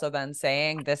 but also then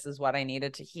saying this is what I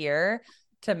needed to hear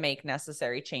to make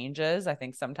necessary changes. I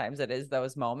think sometimes it is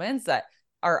those moments that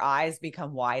our eyes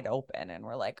become wide open and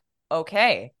we're like,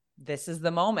 okay, this is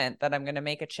the moment that I'm going to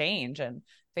make a change and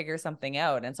figure something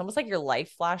out. And it's almost like your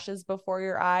life flashes before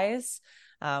your eyes,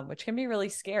 which can be really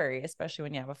scary, especially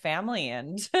when you have a family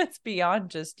and it's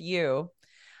beyond just you.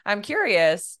 I'm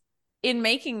curious, in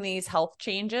making these health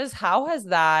changes, how has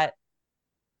that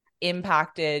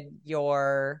impacted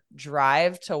your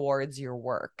drive towards your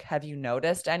work? Have you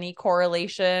noticed any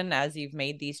correlation as you've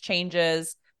made these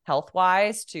changes health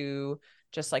wise to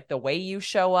just like the way you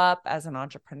show up as an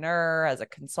entrepreneur, as a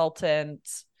consultant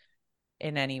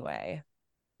in any way?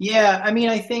 Yeah, I mean,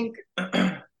 I think,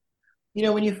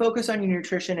 when you focus on your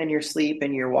nutrition and your sleep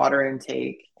and your water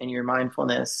intake and your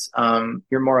mindfulness,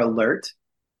 you're more alert.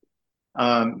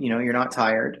 You're not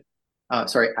tired.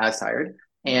 Sorry, as tired.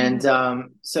 And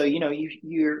so,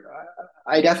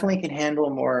 I definitely can handle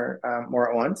more at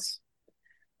once.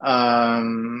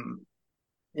 Um,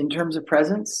 in terms of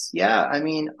presence, yeah, I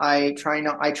mean, I try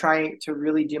to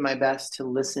really do my best to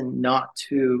listen, not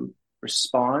to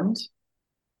respond,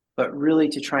 but really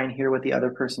to try and hear what the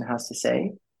other person has to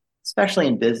say, especially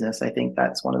in business. I think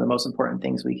that's one of the most important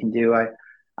things we can do. I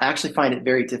actually find it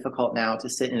very difficult now to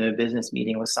sit in a business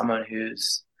meeting with someone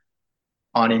who's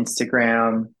on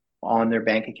Instagram, on their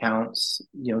bank accounts,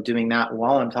 doing that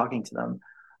while I'm talking to them.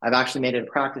 I've actually made it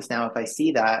a practice now. If I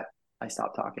see that, I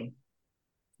stop talking,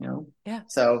 you know? Yeah.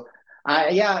 So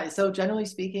yeah. So generally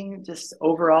speaking, just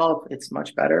overall, it's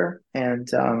much better and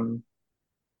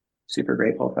super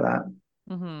grateful for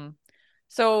that. Mm-hmm.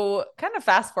 So, kind of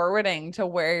fast forwarding to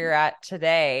where you're at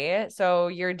today. So,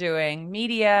 you're doing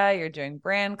media, you're doing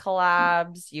brand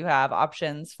collabs, you have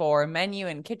options for menu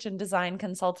and kitchen design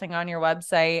consulting on your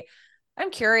website.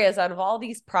 I'm curious, out of all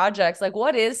these projects, like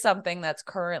what is something that's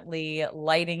currently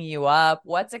lighting you up?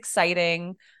 What's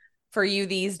exciting for you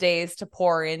these days to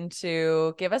pour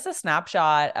into? Give us a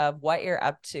snapshot of what you're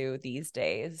up to these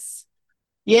days.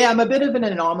 Yeah, I'm a bit of an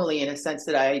anomaly in a sense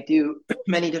that I do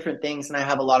many different things and I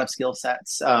have a lot of skill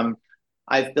sets.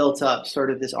 I've built up sort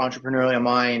of this entrepreneurial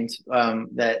mind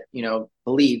that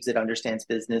believes it understands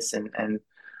business and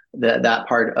that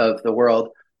part of the world.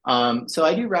 So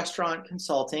I do restaurant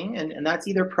consulting, and that's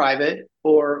either private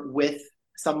or with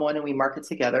someone, and we market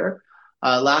together.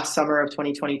 Last summer of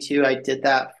 2022, I did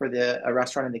that for a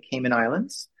restaurant in the Cayman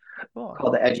Islands Cool.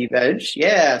 called the Edgy Veg.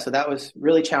 Yeah, so that was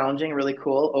really challenging, really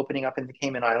cool, opening up in the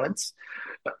Cayman Islands.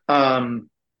 Um,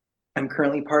 I'm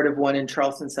currently part of one in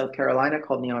Charleston, South Carolina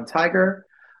called Neon Tiger.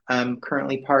 I'm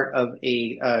currently part of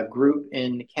a group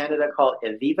in Canada called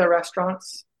Eviva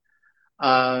Restaurants.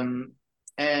 Um,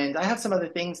 and I have some other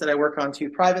things that I work on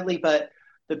too privately, but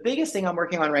the biggest thing I'm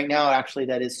working on right now, actually,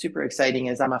 that is super exciting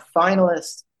is I'm a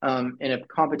finalist in a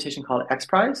competition called X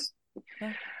Prize.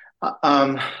 Yeah.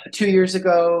 Um, 2 years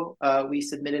ago, we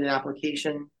submitted an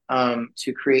application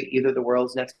to create either the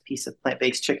world's next piece of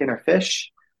plant-based chicken or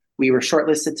fish. We were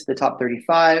shortlisted to the top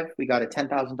 35. We got a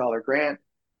 $10,000 grant.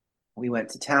 We went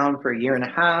to town for a year and a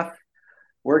half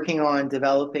working on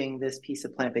developing this piece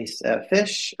of plant-based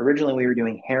fish. Originally, we were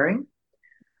doing herring.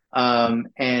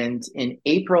 And in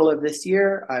April of this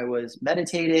year, I was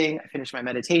meditating. I finished my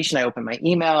meditation. I opened my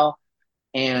email,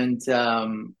 and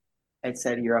it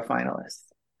said, "You're a finalist."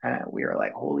 We were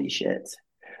like, "Holy shit!"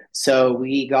 So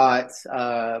we got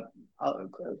a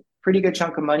pretty good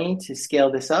chunk of money to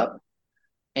scale this up,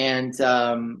 and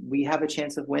we have a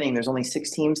chance of winning. There's only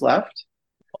 6 teams left.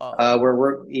 Whoa.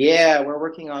 We're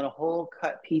working on a whole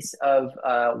cut piece of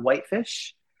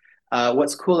whitefish.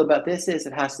 What's cool about this is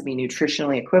it has to be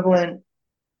nutritionally equivalent,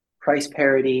 price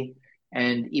parity,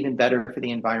 and even better for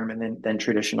the environment than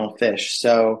traditional fish.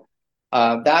 So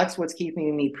that's what's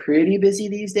keeping me pretty busy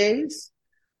these days.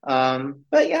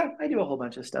 But yeah, I do a whole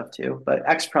bunch of stuff too. But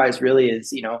X Prize really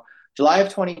is, July of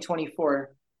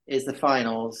 2024 is the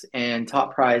finals, and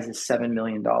top prize is $7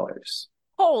 million.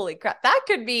 Holy crap. That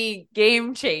could be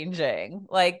game changing.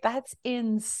 Like, that's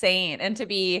insane. And to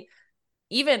be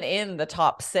even in the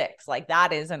top 6, like,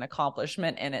 that is an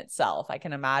accomplishment in itself. I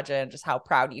can imagine just how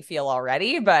proud you feel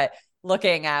already, but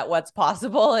looking at what's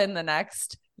possible in the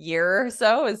next year or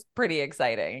so is pretty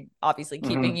exciting. Obviously,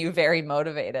 keeping you very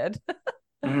motivated.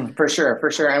 For sure,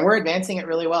 for sure. And we're advancing it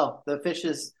really well. The fish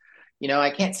is,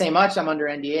 I can't say much. I'm under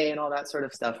NDA and all that sort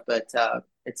of stuff, but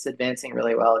it's advancing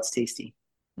really well. It's tasty.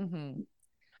 Mm-hmm.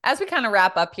 As we kind of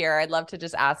wrap up here, I'd love to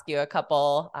just ask you a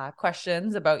couple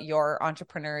questions about your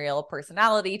entrepreneurial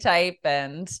personality type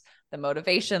and the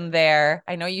motivation there.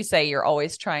 I know you say you're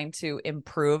always trying to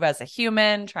improve as a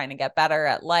human, trying to get better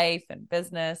at life and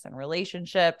business and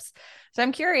relationships. So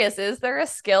I'm curious, is there a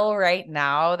skill right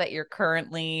now that you're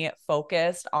currently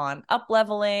focused on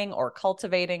up-leveling or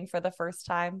cultivating for the first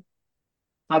time?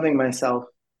 Loving myself.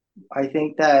 I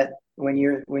think that when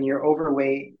you're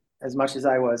overweight, as much as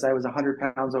I was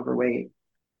 100 pounds overweight,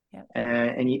 Yeah.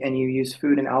 and you use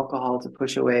food and alcohol to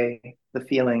push away the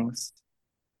feelings,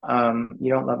 you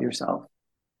don't love yourself.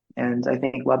 And I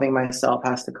think loving myself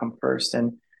has to come first.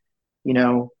 And you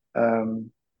know,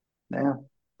 yeah,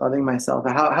 loving myself.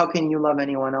 How can you love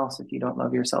anyone else if you don't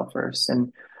love yourself first?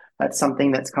 And that's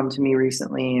something that's come to me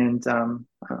recently, and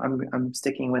I'm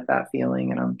sticking with that feeling,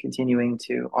 and I'm continuing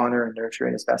to honor and nurture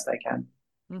it as best I can.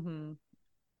 Mm-hmm.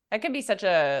 That can be such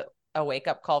a wake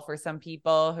up call for some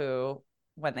people who,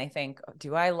 when they think,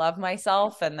 do I love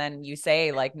myself? And then you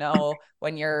say, like, no,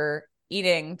 when you're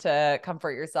eating to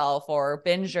comfort yourself or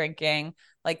binge drinking,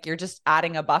 like, you're just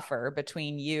adding a buffer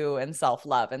between you and self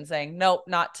love and saying, nope,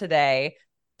 not today.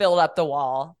 Build up the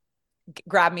wall,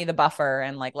 grab me the buffer,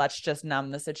 and like, let's just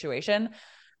numb the situation.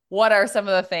 What are some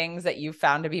of the things that you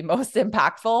found to be most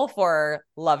impactful for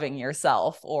loving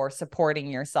yourself or supporting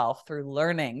yourself through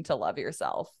learning to love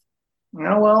yourself?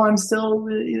 No, well,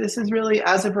 this is really,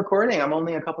 as of recording, I'm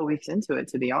only a couple weeks into it,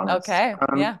 to be honest. Okay.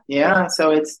 Yeah. Yeah, Cool.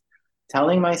 so it's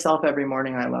telling myself every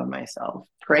morning I love myself,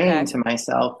 praying Okay. to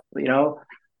myself,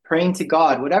 praying to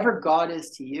God, whatever God is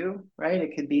to you, right?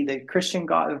 It could be the Christian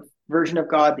God version of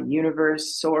God, the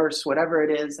universe, source, whatever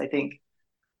it is. I think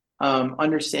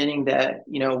understanding that,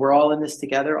 we're all in this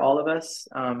together, all of us,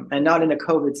 and not in a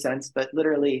COVID sense, but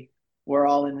literally we're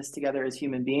all in this together as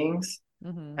human beings.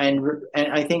 Mm-hmm.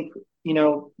 And I think,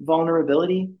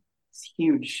 vulnerability is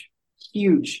huge,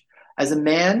 huge. As a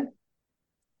man,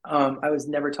 I was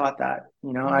never taught that.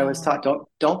 I was No. taught,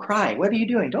 don't cry. What are you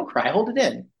doing? Don't cry. Hold it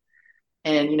in.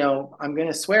 And I'm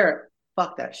gonna swear,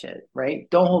 fuck that shit, right?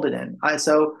 Don't hold it in.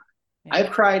 So Yeah.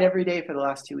 I've cried every day for the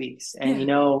last 2 weeks, and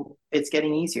Yeah. it's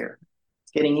getting easier.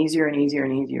 It's getting easier and easier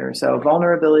and easier. So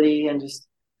vulnerability and just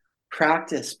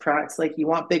practice. Like, you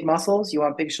want big muscles, you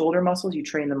want big shoulder muscles, you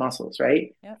train the muscles,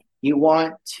 right? Yeah. You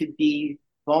want to be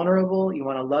vulnerable, you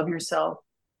want to love yourself,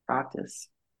 practice.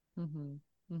 Mm-hmm.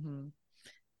 Mm-hmm.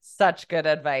 Such good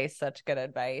advice. Such good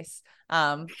advice.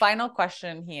 Final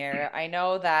question here. I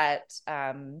know that,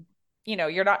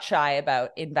 you're not shy about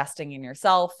investing in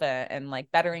yourself and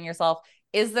like bettering yourself.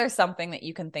 Is there something that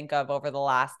you can think of over the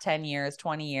last 10 years,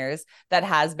 20 years that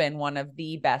has been one of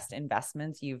the best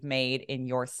investments you've made in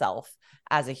yourself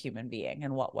as a human being?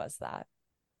 And what was that?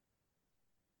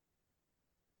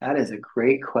 That is a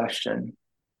great question.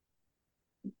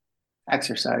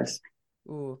 Exercise.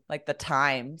 Ooh, like the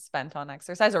time spent on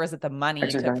exercise, or is it the money for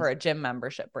Exercise. a gym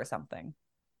membership or something?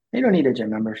 You don't need a gym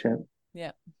membership.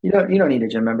 Yeah. You don't need a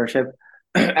gym membership.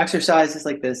 Exercise is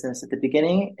like business. At the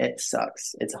beginning, it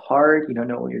sucks. It's hard. You don't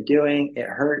know what you're doing. It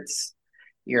hurts.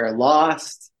 You're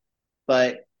lost.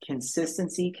 But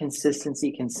consistency,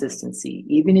 consistency, consistency.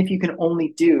 Even if you can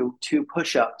only do 2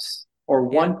 push-ups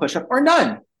or Yeah. 1 push-up or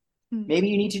none, Mm. maybe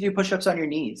you need to do push-ups on your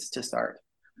knees to start.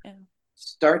 Yeah.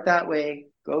 Start that way,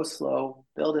 go slow,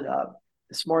 build it up.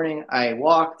 This morning I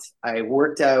walked, I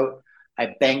worked out,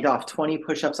 I banged off 20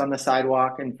 push-ups on the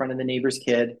sidewalk in front of the neighbor's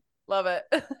kid. Love it.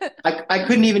 I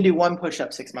couldn't even do one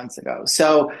push-up 6 months ago.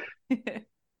 So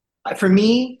for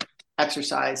me,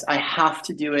 exercise, I have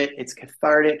to do it. It's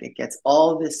cathartic. It gets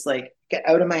all this like get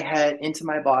out of my head into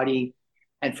my body.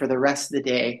 And for the rest of the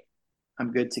day,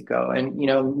 I'm good to go. And,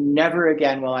 never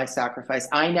again will I sacrifice.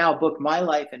 I now book my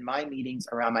life and my meetings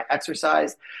around my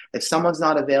exercise. If someone's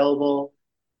not available,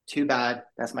 too bad.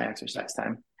 That's my exercise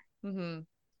time.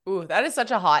 Mm-hmm. Ooh, that is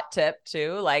such a hot tip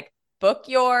too. Like book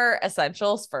your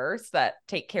essentials first that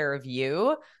take care of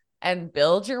you and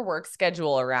build your work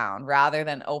schedule around rather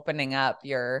than opening up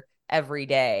your every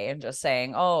day and just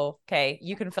saying, oh, okay,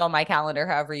 you can fill my calendar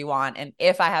however you want. And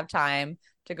if I have time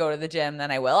to go to the gym,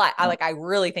 then I will. I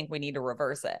really think we need to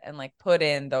reverse it and like put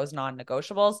in those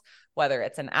non-negotiables, whether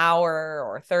it's an hour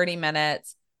or 30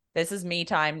 minutes. This is me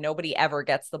time. Nobody ever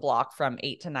gets the block from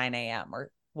 8 to 9 a.m.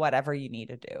 or whatever you need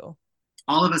to do.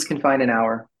 All of us can find an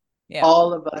hour. Yeah.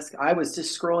 All of us. I was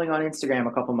just scrolling on Instagram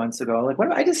a couple months ago. Like,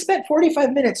 I just spent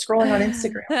 45 minutes scrolling on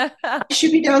Instagram. I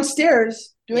should be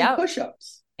downstairs doing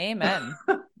push-ups. Amen.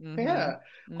 Mm-hmm. Yeah.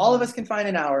 Mm-hmm. All of us can find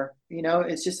an hour.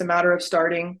 It's just a matter of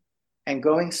starting and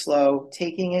going slow,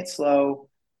 taking it slow.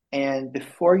 And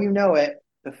before you know it,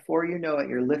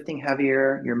 you're lifting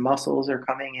heavier, your muscles are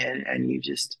coming in, and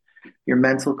your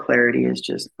mental clarity is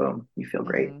just boom, you feel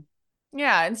great. Mm-hmm.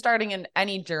 Yeah. And starting in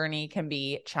any journey can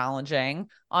be challenging.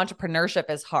 Entrepreneurship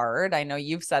is hard. I know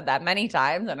you've said that many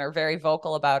times and are very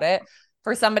vocal about it.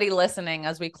 For somebody listening,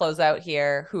 as we close out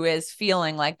here, who is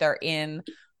feeling like they're in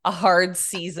a hard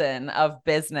season of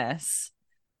business,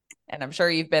 and I'm sure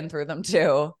you've been through them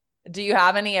too, do you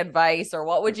have any advice or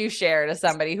what would you share to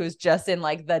somebody who's just in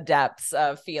like the depths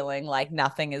of feeling like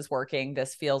nothing is working?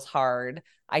 This feels hard.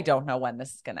 I don't know when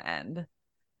this is going to end.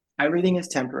 Everything is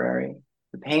temporary.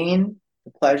 The pain,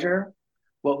 the pleasure,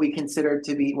 what we consider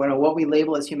to be, what we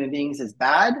label as human beings as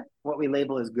bad, what we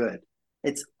label as good.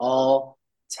 It's all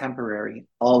temporary,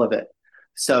 all of it.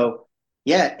 So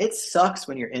yeah, it sucks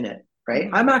when you're in it, right?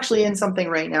 Mm-hmm. I'm actually in something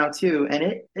right now too.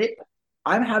 And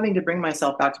I'm having to bring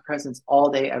myself back to presence all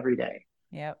day, every day.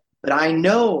 Yep. But I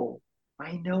know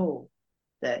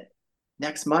that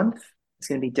next month it's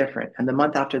going to be different. And the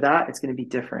month after that, it's going to be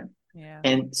different. Yeah.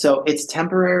 And so it's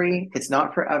temporary. It's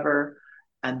not forever.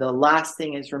 And the last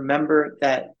thing is remember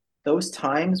that those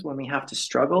times when we have to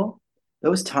struggle,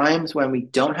 those times when we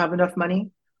don't have enough money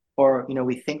or,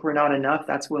 we think we're not enough,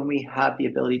 that's when we have the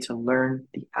ability to learn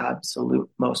the absolute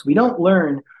most. We don't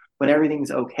learn when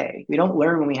everything's okay. We don't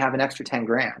learn when we have an extra 10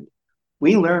 grand.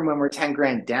 We learn when we're 10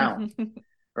 grand down,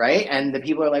 right? And the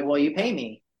people are like, well, you pay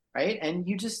me, right? And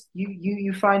you just,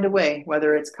 you find a way,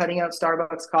 whether it's cutting out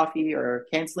Starbucks coffee or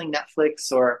canceling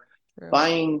Netflix or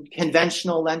buying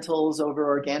conventional lentils over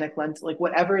organic lentils, like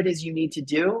whatever it is you need to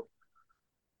do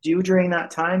during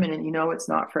that time. And it's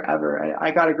not forever.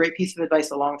 I got a great piece of advice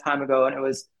a long time ago, and it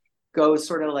was go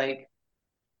sort of like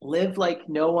live like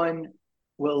no one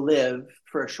will live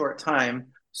for a short time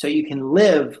so you can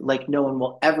live like no one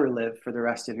will ever live for the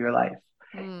rest of your life.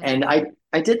 And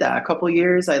I did that a couple of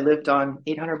years. I lived on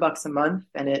 $800 a month,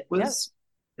 and it was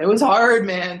hard,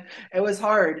 man. It was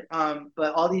hard.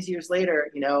 But all these years later,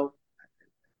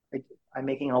 I'm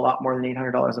making a lot more than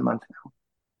 $800 a month now.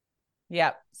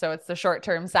 Yeah. So it's the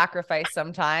short-term sacrifice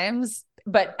sometimes,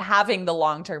 but having the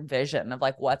long-term vision of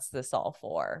like, what's this all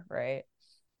for? Right.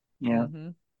 Yeah. Mm-hmm.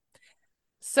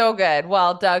 So good.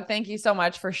 Well, Doug, thank you so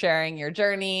much for sharing your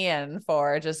journey and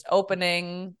for just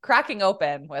cracking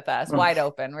open with us, wide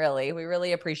open, really. We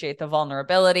really appreciate the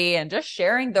vulnerability and just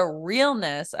sharing the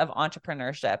realness of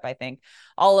entrepreneurship. I think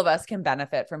all of us can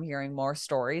benefit from hearing more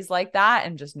stories like that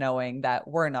and just knowing that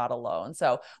we're not alone.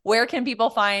 So where can people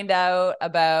find out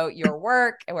about your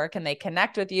work? Where can they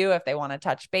connect with you if they want to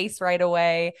touch base right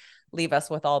away? Leave us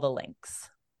with all the links.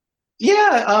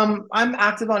 Yeah, I'm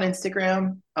active on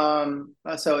Instagram.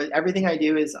 So everything I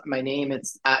do is my name.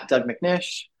 It's at Doug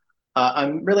McNish.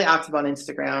 I'm really active on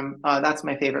Instagram. That's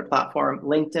my favorite platform.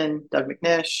 LinkedIn, Doug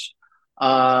McNish.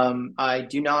 I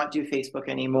do not do Facebook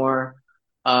anymore.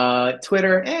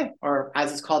 Twitter, or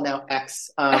as it's called now,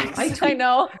 X. I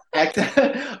know. X.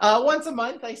 Once a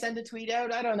month, I send a tweet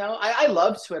out. I don't know. I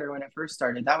loved Twitter when it first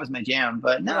started. That was my jam.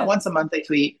 But now, once a month, I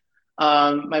tweet.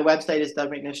 My website is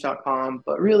dougmcnish.com,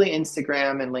 but really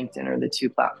Instagram and LinkedIn are the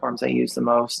two platforms I use the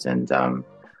most. And I'm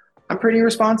pretty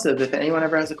responsive. If anyone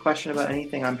ever has a question about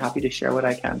anything, I'm happy to share what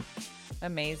I can.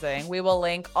 Amazing. We will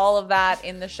link all of that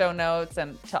in the show notes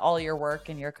and to all your work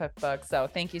in your cookbook. So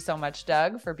thank you so much,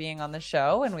 Doug, for being on the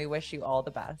show, and we wish you all the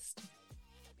best.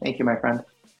 Thank you, my friend.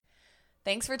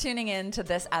 Thanks for tuning in to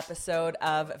this episode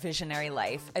of Visionary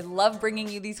Life. I love bringing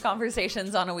you these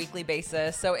conversations on a weekly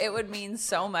basis, so it would mean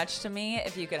so much to me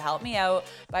if you could help me out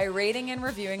by rating and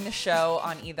reviewing the show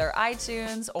on either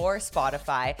iTunes or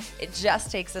Spotify. It just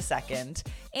takes a second.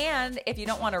 And if you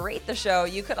don't want to rate the show,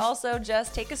 you could also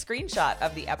just take a screenshot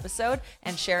of the episode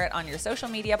and share it on your social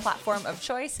media platform of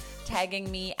choice,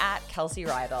 tagging me at Kelsey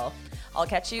Rydell. I'll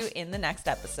catch you in the next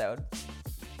episode.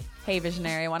 Hey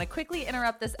Visionary, I want to quickly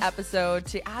interrupt this episode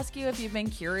to ask you if you've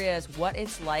been curious what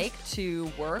it's like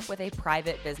to work with a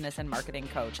private business and marketing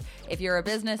coach. If you're a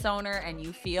business owner and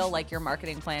you feel like your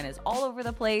marketing plan is all over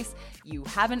the place, you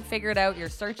haven't figured out your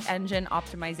search engine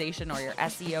optimization or your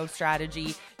SEO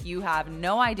strategy, you have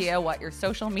no idea what your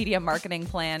social media marketing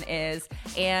plan is,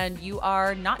 and you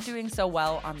are not doing so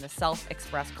well on the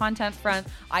self-expressed content front.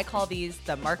 I call these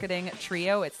the marketing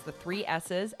trio. It's the 3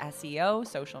 S's: SEO,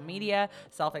 social media,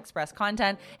 self-expressed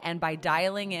content. And by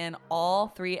dialing in all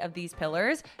 3 of these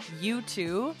pillars, you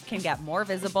too can get more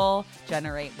visible,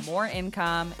 generate more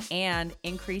income, and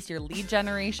increase your lead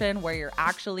generation, where you're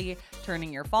actually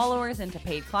turning your followers into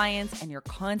paid clients and you're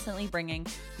constantly bringing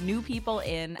new people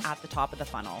in at the top of the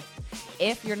funnel.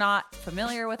 If you're not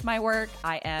familiar with my work,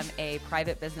 I am a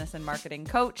private business and marketing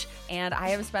coach, and I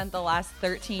have spent the last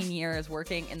 13 years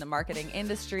working in the marketing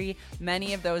industry,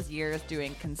 many of those years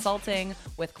doing consulting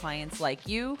with clients like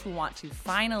you who want to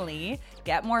finally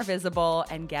get more visible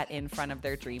and get in front of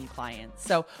their dream clients.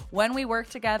 So when we work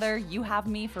together, you have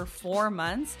me for 4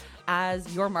 months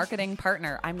as your marketing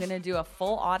partner. I'm going to do a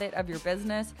full audit of your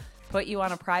business, put you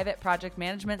on a private project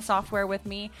management software with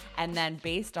me, and then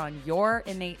based on your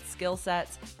innate skill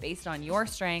sets, based on your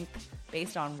strength,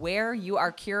 based on where you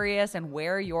are curious and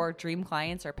where your dream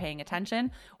clients are paying attention,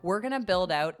 we're going to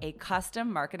build out a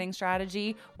custom marketing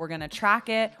strategy. We're going to track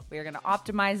it. We're going to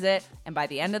optimize it. And by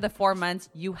the end of the 4 months,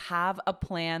 you have a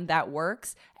plan that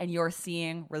works and you're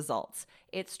seeing results.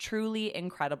 It's truly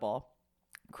incredible.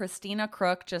 Christina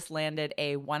Crook just landed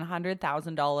a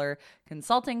 $100,000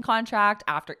 consulting contract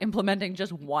after implementing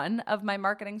just one of my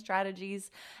marketing strategies.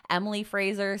 Emily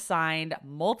Fraser signed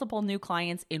multiple new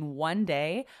clients in one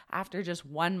day after just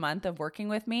 1 month of working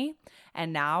with me.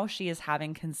 And now she is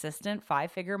having consistent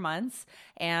 5-figure months.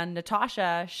 And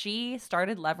Natasha, she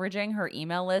started leveraging her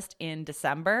email list in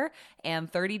December.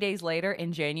 And 30 days later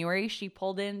in January, she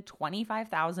pulled in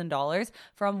 $25,000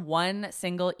 from one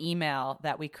single email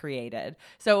that we created.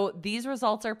 So these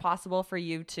results are possible for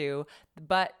you too,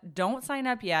 but don't sign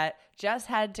up yet. Just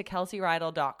head to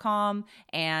kelseyrydell.com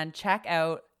and check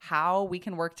out how we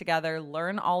can work together,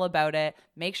 learn all about it,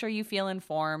 make sure you feel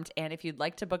informed. And if you'd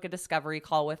like to book a discovery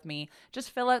call with me, just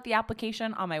fill out the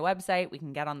application on my website. We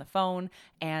can get on the phone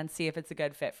and see if it's a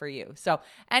good fit for you. So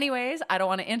anyways, I don't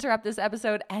want to interrupt this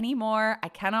episode anymore. I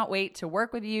cannot wait to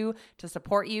work with you, to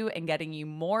support you in getting you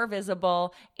more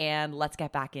visible. And let's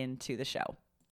get back into the show.